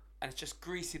 and it's just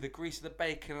greasy. The grease of the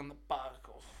bacon and the butter.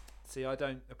 Oh. See, I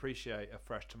don't appreciate a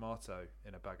fresh tomato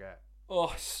in a baguette.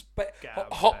 Oh, Get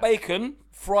out of hot there. bacon,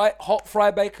 hot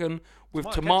fried bacon with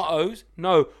Tomato tomatoes.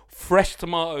 No, fresh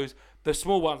tomatoes. The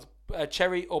small ones,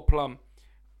 cherry or plum.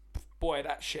 Boy,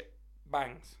 that shit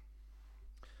bangs.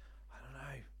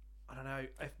 I don't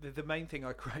know. The main thing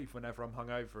I crave whenever I'm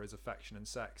hungover is affection and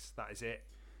sex. That is it.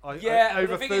 Yeah, but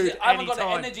over the thing food is, I haven't got the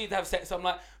anytime. energy to have sex. So I'm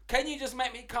like, can you just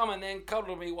make me come and then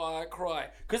cuddle me while I cry?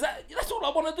 Because that's all I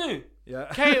want to do.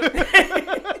 Yeah.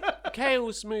 Kale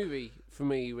smoothie for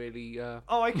me really.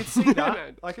 Oh, I can see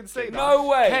that. I can see that. No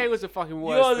way. Kale was the fucking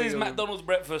worst. Yours thing is on- McDonald's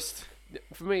breakfast.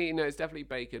 For me, no, it's definitely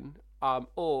bacon.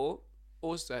 Or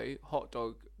also hot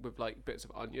dog with like bits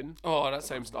of onion. Oh, that's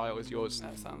Same style as yours.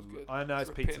 That sounds good. I know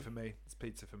it's pizza for me. It's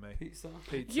pizza for me. Pizza.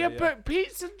 Pizza. Yeah, but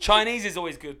pizza. Chinese is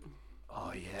always good.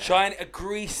 Oh yeah. A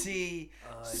greasy.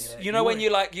 yeah. You know when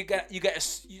you're you're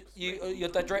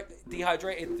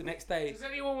dehydrated the next day. Does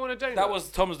anyone want a donut? That was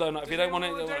Tom's donut. If you don't want it,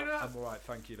 I'm all right.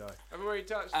 Thank you though. I've already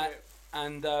touched Uh, it.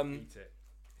 and Eat it.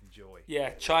 Enjoy.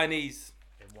 yeah, Chinese.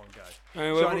 In one go.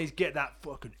 Anyway, Chinese, get that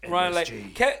fucking Right,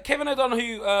 MSG. like Kevin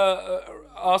O'Donoghue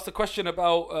asked a question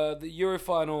about the Euro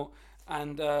final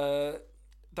and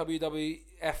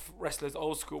WWF wrestlers,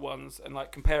 old school ones, and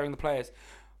like comparing the players.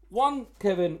 One,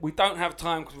 Kevin, we don't have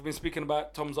time because we've been speaking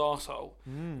about Tom's arsehole.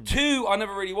 Two, I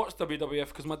never really watched WWF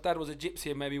because my dad was a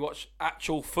gypsy and made me watch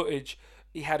actual footage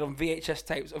he had on VHS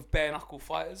tapes of bare knuckle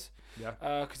fighters. Yeah.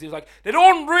 Because he was like, they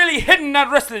don't really hit in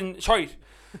that wrestling shite.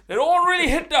 They don't really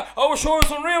hit that. I was showing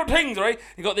some real things, right?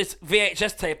 He got this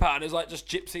VHS tape out and it was like just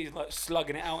gypsies like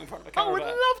slugging it out in front of the camera. I would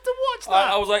love to watch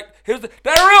that. I was like,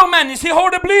 they're real man. You see how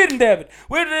they're bleeding, David.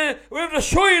 With the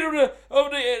shite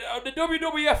of the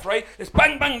WWF, right? It's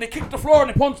bang bang. They kick the floor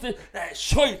and they punch the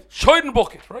shite in the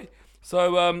bucket, right?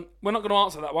 So we're not going to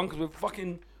answer that one because we've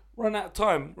fucking run out of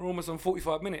time. We're almost on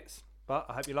 45 minutes. But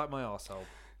I hope you like my arsehole.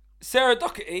 Sarah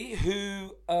Doherty,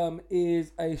 who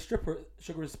is a stripper at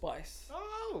Sugar and Spice.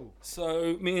 Oh.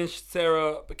 So me and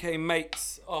Sarah became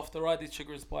mates after I did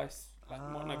Sugar and Spice,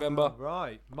 like November.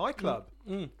 Right. My club.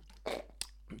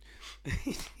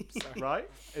 Right?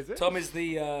 Is it? Tom is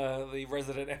the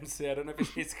resident MC. I don't know if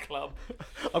it's his club.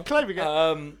 I'm claiming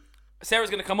it. Sarah's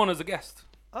going to come on as a guest.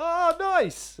 Oh,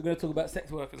 nice. We're going to talk about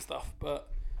sex work and stuff, but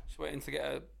she's waiting to get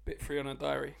a bit free on her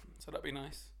diary, so that'd be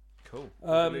nice. Cool.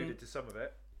 Alluded to some of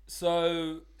it.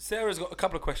 So Sarah's got a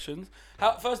couple of questions.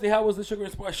 Firstly, how was the Sugar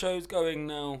and Spice shows going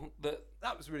now?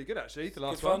 That was really good, actually. The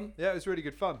last Good fun? one. Yeah, it was really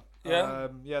good fun. Yeah?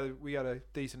 We had a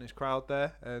decentish crowd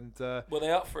there, and Were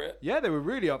they up for it? yeah, they were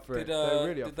really up for it. They were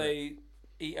really up Did for it.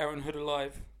 they eat Aaron Hood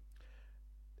alive?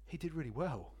 He did really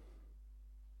well.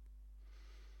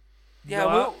 Yeah,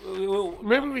 No, we'll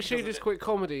Maybe we should just quit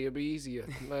comedy. It'd be easier.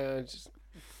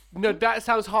 No, that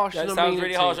sounds harsh. That and I sounds mean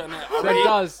really it harsh. to. I That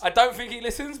does. I don't think he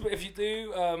listens, but if you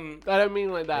do, I don't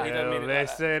mean like that. You don't mean it like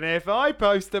that. Listen, if I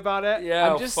post about it,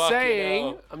 yeah, I'm just fucking saying.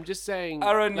 hell. I'm just saying.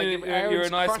 Aaron, like, you- if you're Aaron's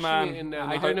a nice crushing man, it in there, and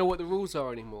I I don't hope- know what the rules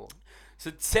are anymore.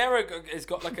 So Sarah has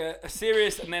got like a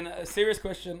serious and then a serious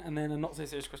question and then a not so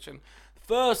serious question.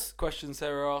 First question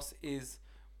Sarah asks is,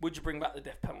 would you bring back the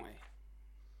death penalty?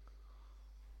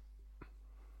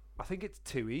 I think it's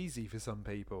too easy for some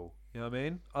people. You know what I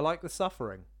mean? I like the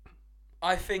suffering.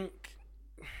 I think.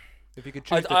 If you could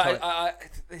choose the type.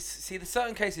 See, there's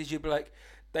certain cases you'd be like,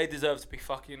 they deserve to be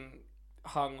fucking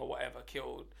hung or whatever,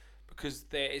 killed, because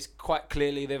there is quite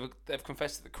clearly they've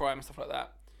confessed to the crime and stuff like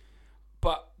that.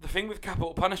 But the thing with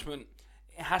capital punishment,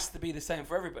 it has to be the same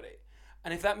for everybody.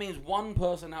 And if that means one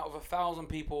person out of 1,000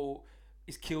 people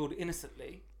is killed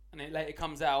innocently, and it later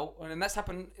comes out, and that's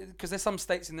happened because there's some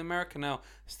states in America now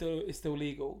it's still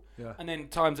legal, Yeah. and then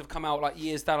times have come out like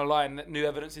years down the line that new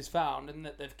evidence is found and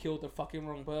that they've killed the fucking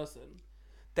wrong person,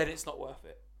 then it's not worth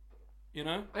it. You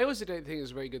know? I also don't think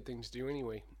it's a very good thing to do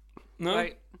anyway. No.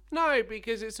 No,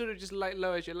 because it sort of just like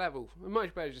lowers your level.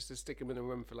 Much better just to stick them in a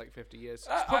room for like 50 years.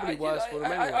 It's probably worse for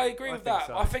them anyway. I agree with think that.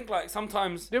 so. I think like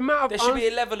sometimes The amount of there should be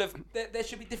a level of there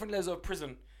should be different levels of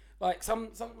prison. Like some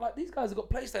like these guys have got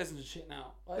PlayStations and shit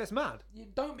now. Like, That's mad. you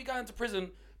don't be going to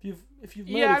prison if you've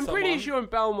Yeah, murdered I'm pretty someone. sure in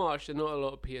Belmarsh there's not a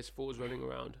lot of PS4s running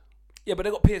around. Yeah, but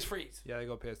they got PS3s. Yeah, they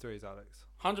got PS3s, Alex.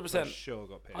 100%. For sure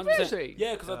got PS3s. 100%. Seriously?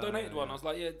 Yeah, because I donated one. yeah. I was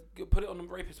like, yeah, put it on the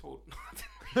rapist board.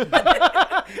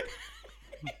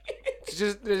 It's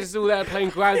just they're just all there playing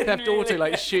Grand Theft Auto,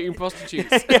 like shooting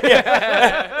prostitutes. Is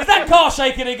that car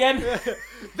shaking again?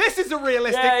 This isn't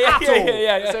realistic yeah, at all.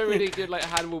 It's a really good like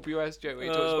Hannibal Buress joke where he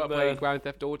talks Oh, about man. playing Grand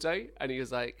Theft Auto, and he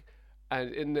was like,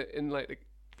 and in the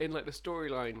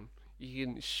storyline, you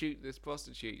can shoot this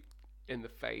prostitute in the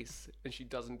face and she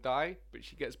doesn't die, but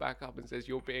she gets back up and says,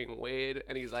 "You're being weird,"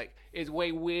 and he's like, "It's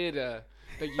way weirder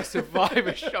that you survive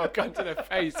a shotgun to the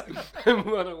face and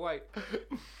run away."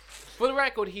 For the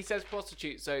record, he says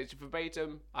prostitute, so it's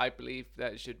verbatim. I believe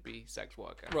that it should be sex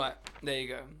worker. Right, there you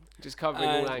go. Just covering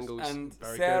all angles. And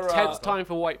Very Sarah, good. Tense time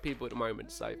for white people at the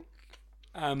moment, so.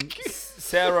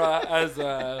 Sarah, as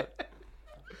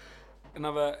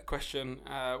another question,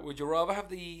 would you rather have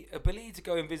the ability to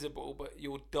go invisible, but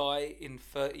you'll die in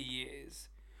 30 years,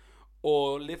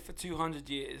 or live for 200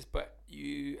 years, but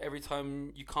every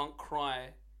time you can't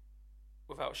cry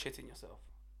without shitting yourself?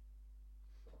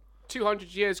 200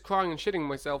 years crying and shitting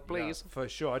myself, please. Yeah, for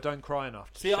sure. I don't cry enough.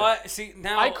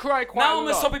 Now I cry quite now a I'm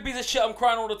a lot. soppy piece of shit. I'm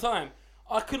crying all the time.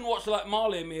 I couldn't watch like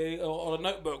Marley and Me or a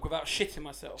Notebook without shitting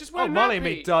myself. Just wear Marley and nappy.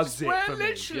 Me does Just it wear for me,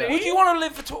 literally. yeah. Would you want to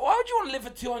live for? Why would you want to live for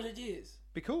 200 years?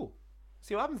 Be cool.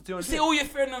 See what happens to 200 See all your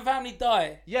friends and family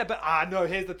die. Yeah, but no.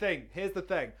 Here's the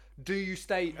thing. Do you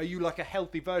stay? Are you like a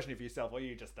healthy version of yourself, or are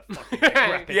you just a fucking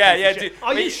decrepit Yeah, piece yeah, of shit? dude.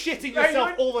 Are you Wait, shitting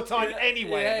yourself all the time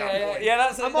anyway? at that point?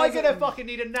 That's. Am I gonna fucking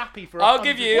need a nappy for? I'll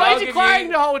give you- Why I'll is he give crying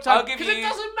you- the whole time? I'll give Because it you-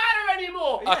 doesn't matter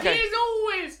anymore. Okay. He's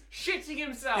always shitting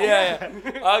himself. Yeah.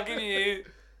 I'll give you.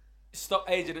 Stop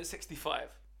aging at 65.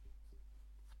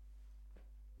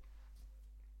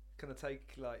 Can I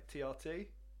take like TRT?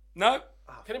 No.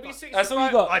 Can it be 65? That's all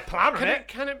you got. I plan on it.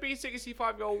 Can it be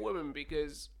 65-year-old woman?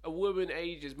 Because a woman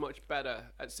ages much better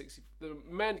at 60. The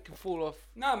men can fall off.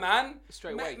 No, man.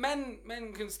 Straight away. Men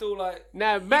can still like.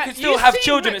 No, You men can still have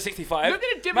children at 65. Look at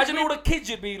the difference. Imagine all the kids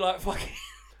you'd be like fucking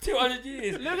 200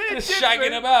 years. Look at the just difference.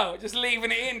 shagging about, just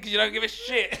leaving it in because you don't give a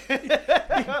shit.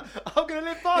 I'm gonna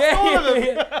live past all of them.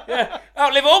 yeah.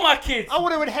 Outlive all my kids. I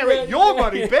want to inherit your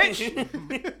money,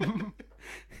 bitch.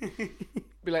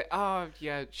 Be like, oh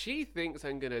yeah, she thinks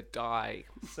I'm gonna die.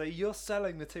 So you're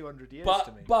selling the 200 years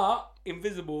to me. But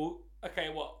invisible. Okay,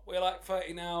 what? We're like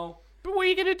 30 now. But what are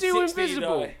you gonna do 60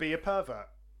 invisible? die. Be a pervert.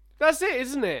 That's it,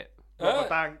 isn't it? Rob a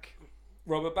bank.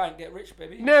 Rob a bank, get rich,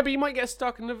 baby. No, but you might get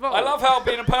stuck in the vault. I love how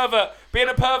being a pervert was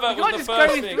can't the just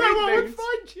first go thing. through- No one would things.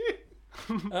 find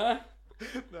you. Huh?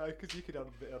 No, because you could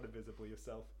uninvisible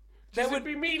yourself. That would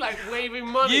be me like waving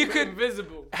money. You but could-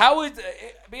 invisible. How would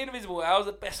being invisible? How's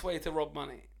the best way to rob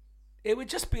money? It would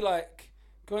just be like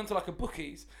going to like a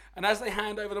bookies, and as they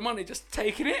hand over the money, just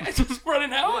taking it and just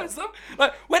running out and stuff.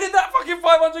 Like, where did that fucking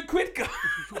 500 quid go?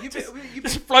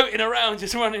 just floating around,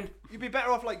 just running. You'd be better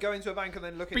off like going to a bank and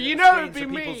then looking But at you the know it'd screens be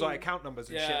of people's me. like account numbers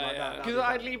and Yeah, shit like yeah. that. That'd Because be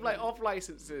I'd better. leave like off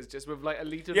licenses just with like a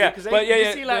liter. Yeah, Lucozade. but You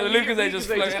yeah, see, like, the Lucozade just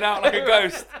floating just- out like a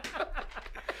ghost.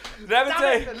 Did I ever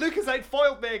tell you? Damn it, Lucas ain't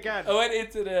foiled me again. I went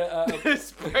into the.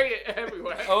 Spray it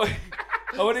everywhere.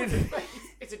 I went into.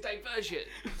 It's a diversion.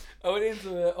 I went into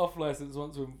the off license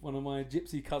once with one of my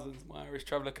gypsy cousins, my Irish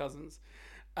traveller cousins,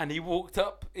 and he walked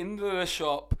up into the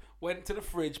shop, went to the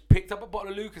fridge, picked up a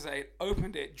bottle of Lucozade,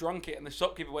 opened it, drunk it, and the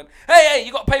shopkeeper went, "Hey,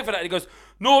 you got to pay for that." And he goes,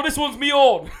 "No, this one's me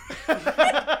own."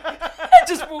 I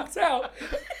just walked out.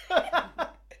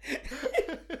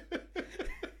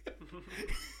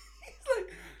 He's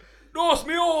like, "No, it's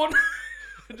me own."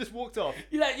 And just walked off.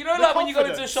 You know, The like when you go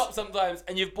into a confidence. shop sometimes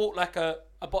and you've bought like a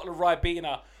bottle of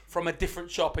Ribena from a different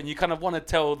shop and you kind of want to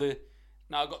tell no,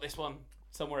 I got this one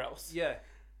somewhere else. Yeah.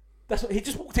 That's what he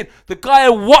just walked in. The guy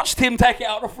watched him take it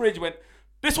out of the fridge, went,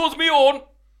 "This one's me on."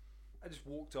 I just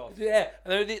walked off. Yeah,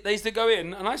 and they used to go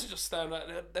in, and I used to just stand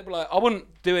like they'd be like, I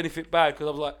wouldn't do anything bad because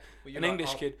I was like Well, you're an like, English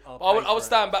I'll- kid. I'll But I would, pay I would for it.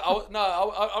 stand back.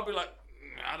 I'd be like,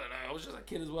 I don't know. I was just a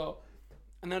kid as well.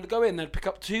 And then they'd go in, they'd pick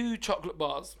up 2 chocolate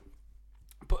bars,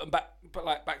 put them back, but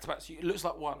like back to back, so it looks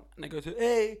like one. And they go to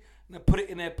hey, and they put it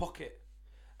in their pocket,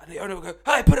 and the owner would go,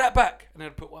 "Hey, put that back," and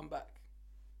they'd put one back.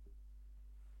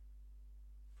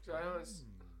 So I know it's-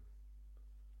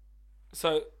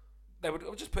 So they would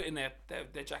just put it in their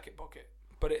jacket pocket,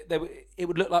 but it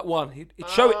would look like one. He'd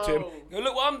show it to him. Oh. Go,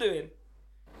 "Look what I'm doing."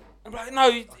 I'm like, "No,"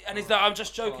 and he's like, "I'm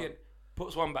just joking."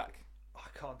 Puts one back. I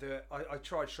can't do it. I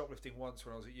tried shoplifting once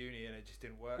when I was at uni and it just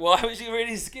didn't work. Why was he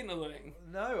really skinned or something?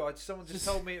 No, someone just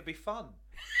told me it'd be fun.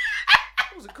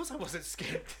 Of course I wasn't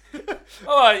skinned.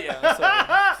 Oh yeah,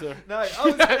 sorry. No, I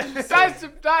was,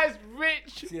 that is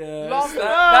rich. Yeah, Love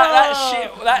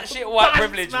that shit white Thanks,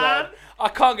 privilege, man. man. I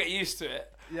can't get used to it.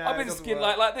 Yeah, I've it been doesn't skinned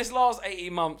work. like this last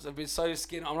 18 months. I've been so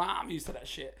skinned. I'm used to that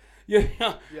shit. Yeah,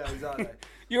 yeah, exactly.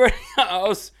 I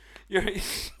was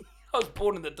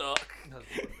born in the dark.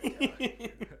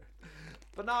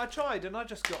 But no, I tried, and I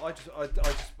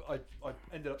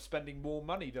ended up spending more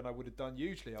money than I would have done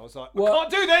usually. I was like, Well- I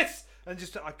can't do this, and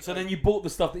just So then you bought the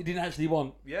stuff that you didn't actually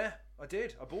want. yeah, I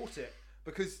did. I bought it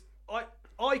because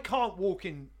I can't walk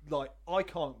in I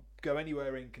can't go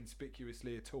anywhere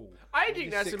inconspicuously at all. I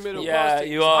think that's a 6 middle foot. Yeah, class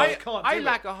thing. you are. I, Can't I do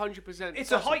lack it. 100%.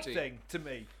 It's a height subtlety. thing to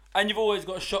me. And you've always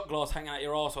got a shot glass hanging out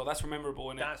your arsehole. That's memorable,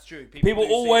 isn't it? That's true. People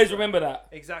do always see remember that.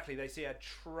 Exactly. They see a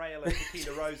trail of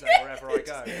tequila rose wherever I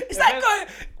go. Is that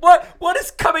guy? What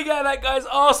is coming out of that guy's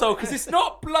arsehole? Because it's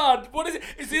not blood. What is it?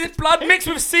 Is it blood mixed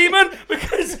with semen?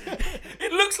 Because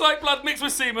it looks like blood mixed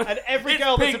with semen. And every It's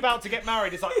girl pink. that's about to get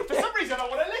married is like, for some reason I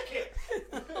want to lick it.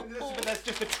 But there's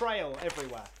just a trail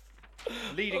everywhere,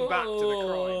 leading back to the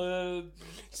crime.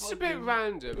 It's a bit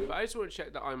random, but I just want to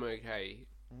check that I'm okay.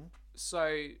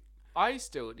 So, I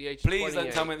still, at the age of Please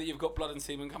don't 28 tell me that you've got blood and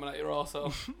semen coming out your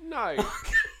arsehole. No.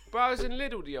 But I was in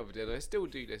Lidl the other day, and I still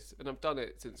do this, and I've done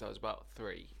it since I was about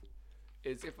 3.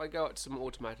 Is if I go up to some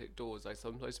automatic doors, I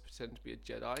sometimes pretend to be a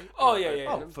Jedi. Oh, and I yeah, open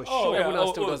yeah. them. For Oh, sure. yeah. Everyone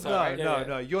else still does that, right?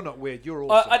 No, you're not weird. You're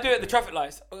awesome. I do it at the traffic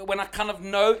lights when I kind of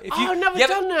know. If you, I've never you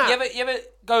ever, done that. You ever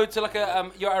go to like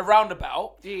you're at a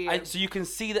roundabout, Yeah. and so you can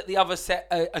see that the other set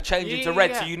are changing Yeah, to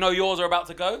red, yeah. so you know yours are about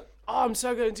to go. Oh, I'm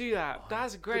so going to do that.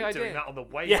 That's a great I'm doing idea. that on the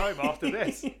way Yeah. home after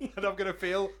this, and I'm gonna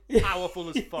feel powerful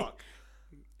as fuck.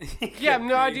 Yeah,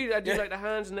 no, I do like the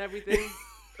hands and everything.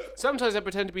 Sometimes I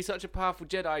pretend to be such a powerful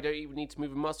Jedi, I don't even need to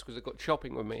move a muscle because I've got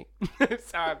chopping with me.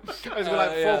 So I was got like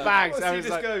 4 yeah. bags. So I you was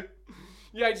just like, go,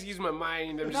 yeah, I just use my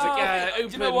mind. I'm just No, like, yeah, do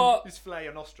open. you know what? just flare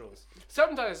your nostrils.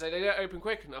 Sometimes they don't open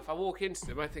quick enough. I walk into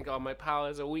them, I think, oh, my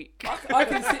powers are weak.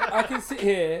 I can sit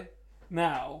here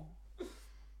now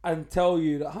and tell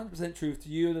you that 100% truth to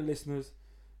you and the listeners,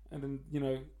 and then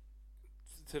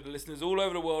to the listeners all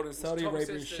over the world in Saudi Tom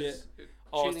Arabia and Sisters shit.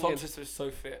 Oh, tuning Tom in. Sister is so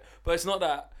fit, but it's not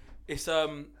that. It's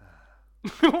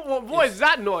what is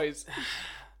that noise?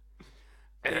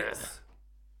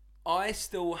 I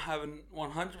still haven't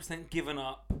 100% given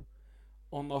up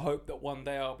on the hope that one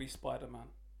day I'll be Spider-Man.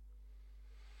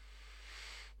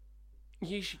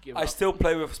 You should give I up. still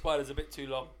play with spiders a bit too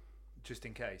long, Just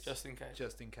in case. just in case.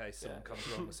 Just in case someone Yeah. comes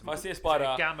along with some. If I see a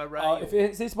spider, gamma ray. if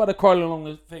I see a spider crawling along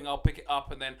the thing, I'll pick it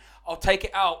up and then I'll take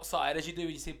it outside, as you do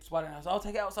when you see a spider in the house. I'll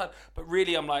take it outside, but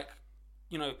really I'm like,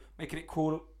 making it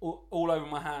crawl all over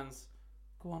my hands.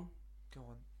 Go on. Go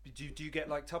on. Do you get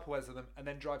like Tupperwares of them and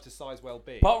then drive to Sizewell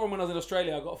B? Apart from when I was in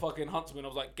Australia, I got a fucking Huntsman. I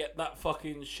was like, get that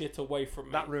fucking shit away from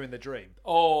me. That ruined the dream.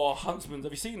 Oh, Huntsmans.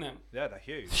 Have you seen them? Yeah, they're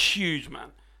huge. It's huge,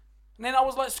 man. And then I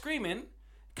was like screaming,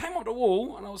 came up the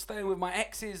wall, and I was staying with my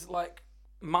ex's like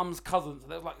mum's cousins.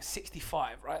 They were like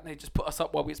 65, right? And they just put us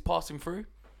up while we was passing through.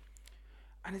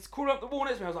 And it's crawled up the wall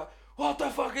next to me. I was like, what the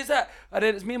fuck is that? And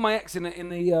then it's me and my ex in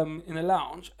the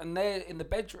lounge, and they're in the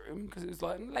bedroom because it was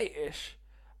like late-ish.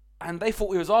 And they thought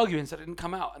we was arguing, so they didn't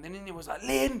come out. And then India was like,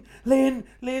 Lynn.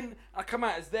 I come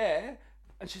out, it's there.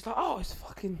 And she's like, oh, it's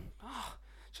fucking... Oh.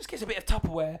 Just gets a bit of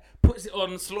Tupperware, puts it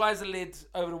on, slides the lid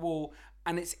over the wall,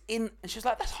 and it's in... And she's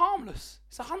like, that's harmless.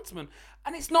 It's a Huntsman.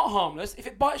 And it's not harmless. If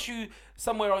it bites you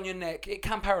somewhere on your neck, it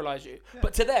can paralyse you. Yeah.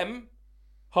 But to them,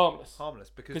 harmless. Harmless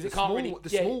because 'Cause the it can't small, really- the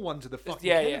yeah. small ones are the fucking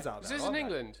yeah, killers yeah. out Is there. this in aren't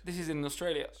they? England? This is in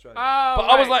Australia. Australia. Oh, But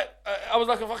I was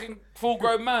like a fucking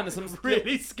full-grown man. And some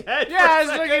really scared. yeah, for a it's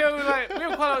like, second. it was like we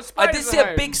were quite a lot of I spiders did see at a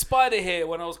home. big spider here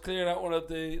when I was clearing out one of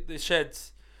the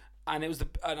sheds, and it was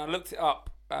and I looked it up,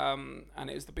 and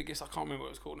it was the biggest. I can't remember what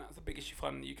it was called now. It's the biggest you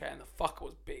find in the UK, and the fucker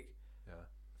was big. Yeah,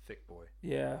 thick boy.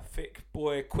 Yeah, thick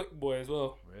boy, quick boy as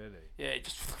well. Really. Yeah, it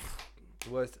just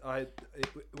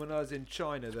When I was in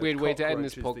China, the Weird way to end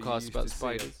this cockroaches that you podcast used about to see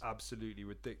spiders. was absolutely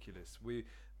ridiculous. Me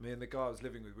and the guy I was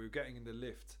living with, we were getting in the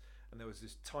lift, and there was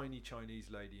this tiny Chinese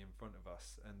lady in front of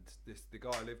us, and the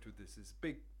guy I lived with, this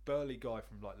big burly guy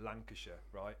from like Lancashire,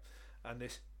 right? And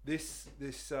this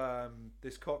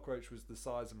cockroach was the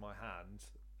size of my hand,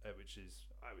 which is,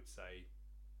 I would say,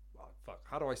 fuck.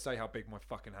 How do I say how big my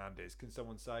fucking hand is? Can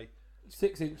someone say?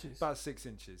 6 inches. About 6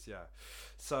 inches, yeah.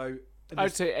 So. and I'd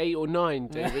this- say 8 or 9,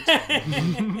 David.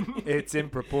 it's in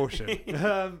proportion.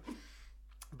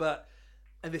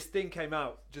 And this thing came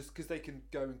out just because they can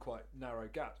go in quite narrow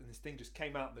gaps, and this thing just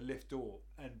came out the lift door,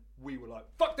 and we were like,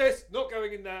 "Fuck this, not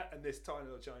going in there!" And this tiny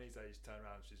little Chinese lady just turned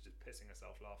around, and she's just pissing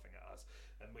herself, laughing at us,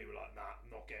 and we were like, "Nah,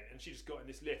 I'm not getting." And she just got in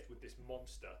this lift with this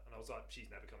monster, and I was like, "She's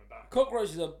never coming back."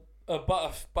 Cockroaches are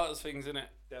butters things, isn't it?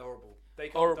 They're horrible. They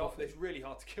can't Horrible. It's really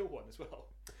hard to kill one as well.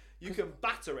 You can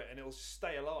batter it, and it'll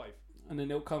stay alive. And then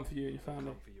they'll come for you and your family.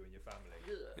 Come for you and your family.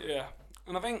 Yeah,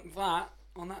 and I think that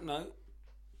on that note,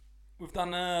 we've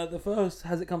done the first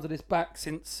Has It Come to This back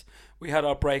since we had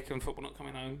our break and football not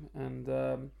coming home. And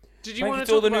Did you thank want you to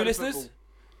to all talk the new about listeners. football?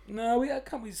 No,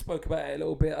 we spoke about it a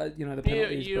little bit. The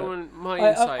penalties. You but want my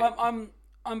insight?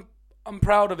 I'm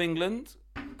proud of England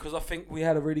because I think we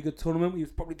had a really good tournament. We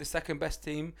was probably the second best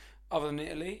team other than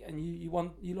Italy, and you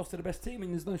won. You lost to the best team,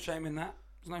 and there's no shame in that.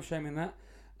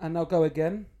 And they'll go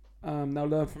again. They'll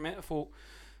learn from it. I thought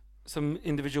some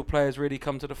individual players really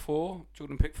come to the fore.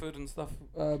 Jordan Pickford and stuff.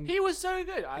 He was so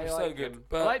good. I was like so good, him.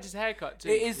 but I liked his haircut too.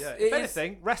 It is. Yeah. It If is-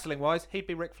 anything, wrestling-wise, he'd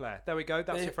be Ric Flair. There we go.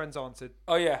 That's your friend's answered.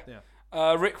 Oh yeah.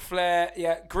 Yeah. Ric Flair.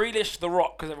 Yeah. Grealish, The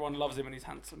Rock, because everyone loves him and he's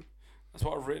handsome. That's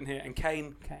what I've written here. And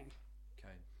Kane. Kane.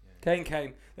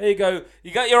 There you go.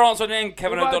 You got your answer then,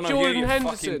 Kevin What about O'Donoghue. Jordan You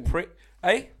Henderson? fucking prick.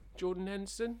 Hey. Jordan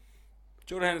Henderson?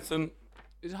 Jordan Henderson.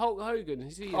 Is Hulk Hogan?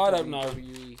 Is he? a I don't know.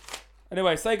 WWE?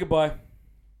 Anyway, say goodbye.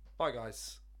 Bye,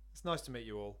 guys. It's nice to meet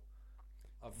you all.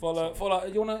 Follow.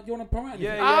 You wanna promote anything?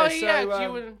 Yeah. Oh so,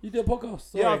 yeah. You do a podcast.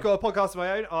 Sorry. Yeah, I've got a podcast of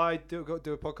my own. I do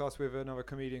a podcast with another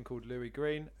comedian called Louis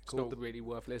Green. It's not really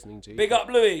worth listening to. Big up,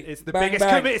 Louis. It's the Bang, biggest.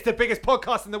 bang. It's the biggest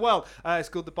podcast in the world. It's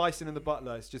called The Bison and the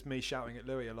Butler. It's just me shouting at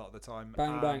Louis a lot of the time.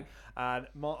 Bang, bang. And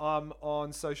I'm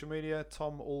on social media.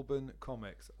 Tom Alban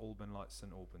Comics. Alban like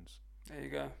St Albans. There you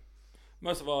go.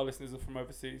 Most of our listeners are from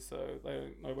overseas, so they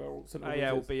don't know where all St. Albans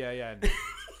AL is. BAN.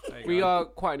 We are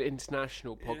quite an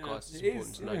international podcast. Yeah, it's it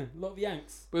important is. to know. Yeah, a lot of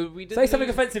Yanks. But we did Say something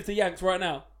offensive to Yanks right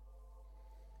now.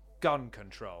 Gun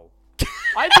control.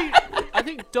 I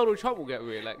think Donald Trump will get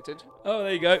re-elected. Oh,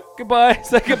 there you go. Goodbye.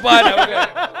 Say goodbye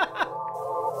now.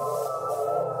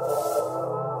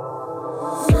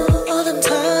 All the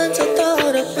times I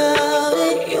thought about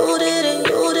it, you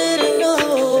didn't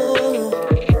know.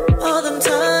 All them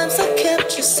times I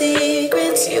kept your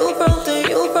secrets, you broke the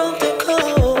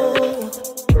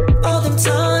code. All them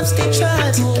times they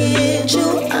tried to get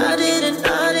you, I didn't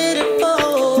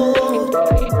fold.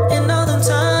 And all them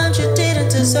times you didn't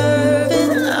deserve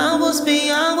it, I was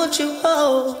beyond what you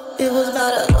hold. It was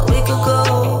about a week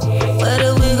ago, where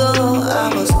did we go?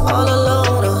 I was all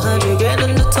alone, 100 grand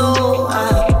in the toll.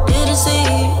 I didn't see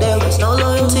there was no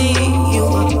loyalty. You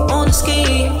were on a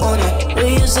scheme on that New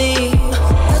Year's Eve.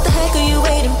 What the heck are you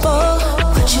waiting for?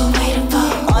 What you waiting for?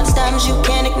 All these diamonds you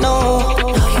can't ignore.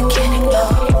 No, you can't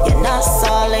ignore. You're not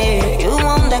solid. You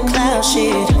on that cloud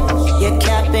shit. You're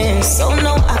capping, so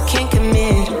no, I can't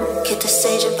commit. Get the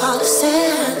sage and Palo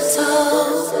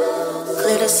Santo.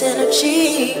 Clear this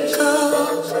energy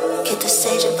go. Get the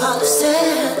sage and Palo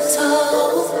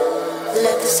Santo.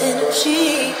 Let this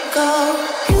energy go.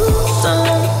 You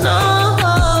don't know.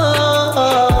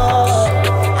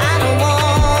 I don't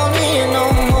want it no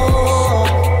more.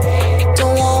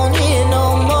 Don't want it no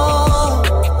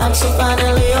more. I'm so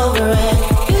finally over it.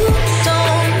 You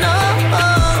don't know. I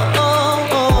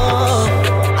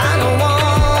don't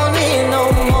want it no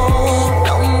more.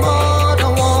 No more.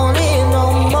 Don't want it no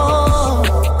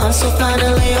more. I'm so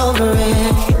finally over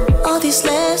it. All these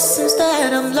lessons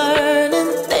that I'm learning,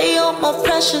 they are more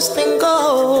precious than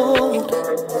gold.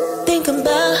 Think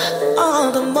about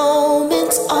all the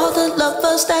moments, all the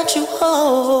lovers that you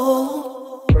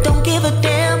hold. Don't give a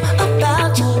damn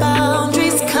about your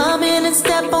boundaries. Come in and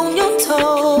step on your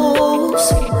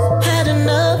toes. Had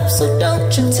enough, so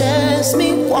don't you test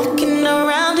me. Walking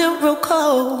around here real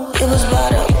cold. It was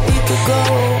about a week ago.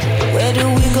 Where do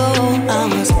we go? I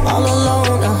was all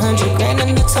alone, 100 grand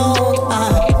in the toll.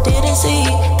 I didn't see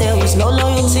there was no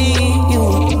loyalty. You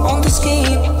were on the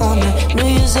scheme on that New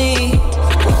Year's Eve.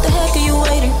 What the heck are you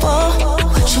waiting for?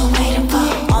 What you waiting for?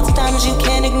 All the times you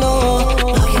can't ignore.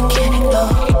 No, you can't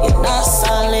ignore. You're not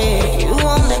solid. You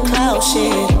on that cloud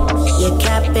shit. You're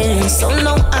capping, so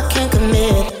no, I can't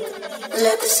commit.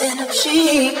 Let this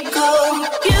energy go.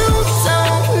 You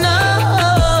don't know.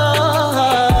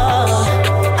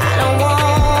 I don't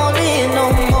want it no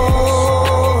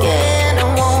more. Yeah,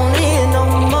 don't want it no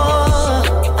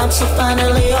more. I'm so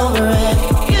finally over it.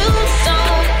 You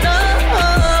don't know.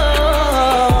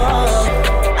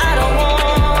 I don't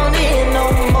want it no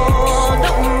more.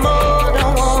 No more,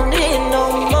 don't want it no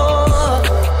more.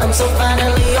 I'm so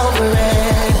finally over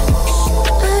it.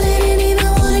 I didn't even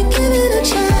wanna give it a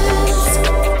chance,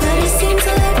 but it seems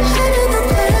like I had other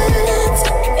plans.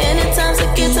 And at times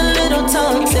it gets a little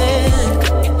toxic,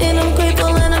 and I'm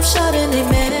grateful and I'm shouting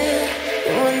amen.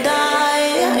 You and I.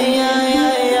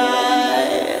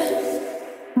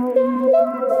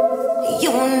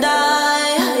 You and I.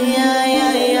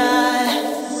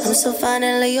 I'm so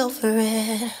finally over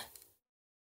it.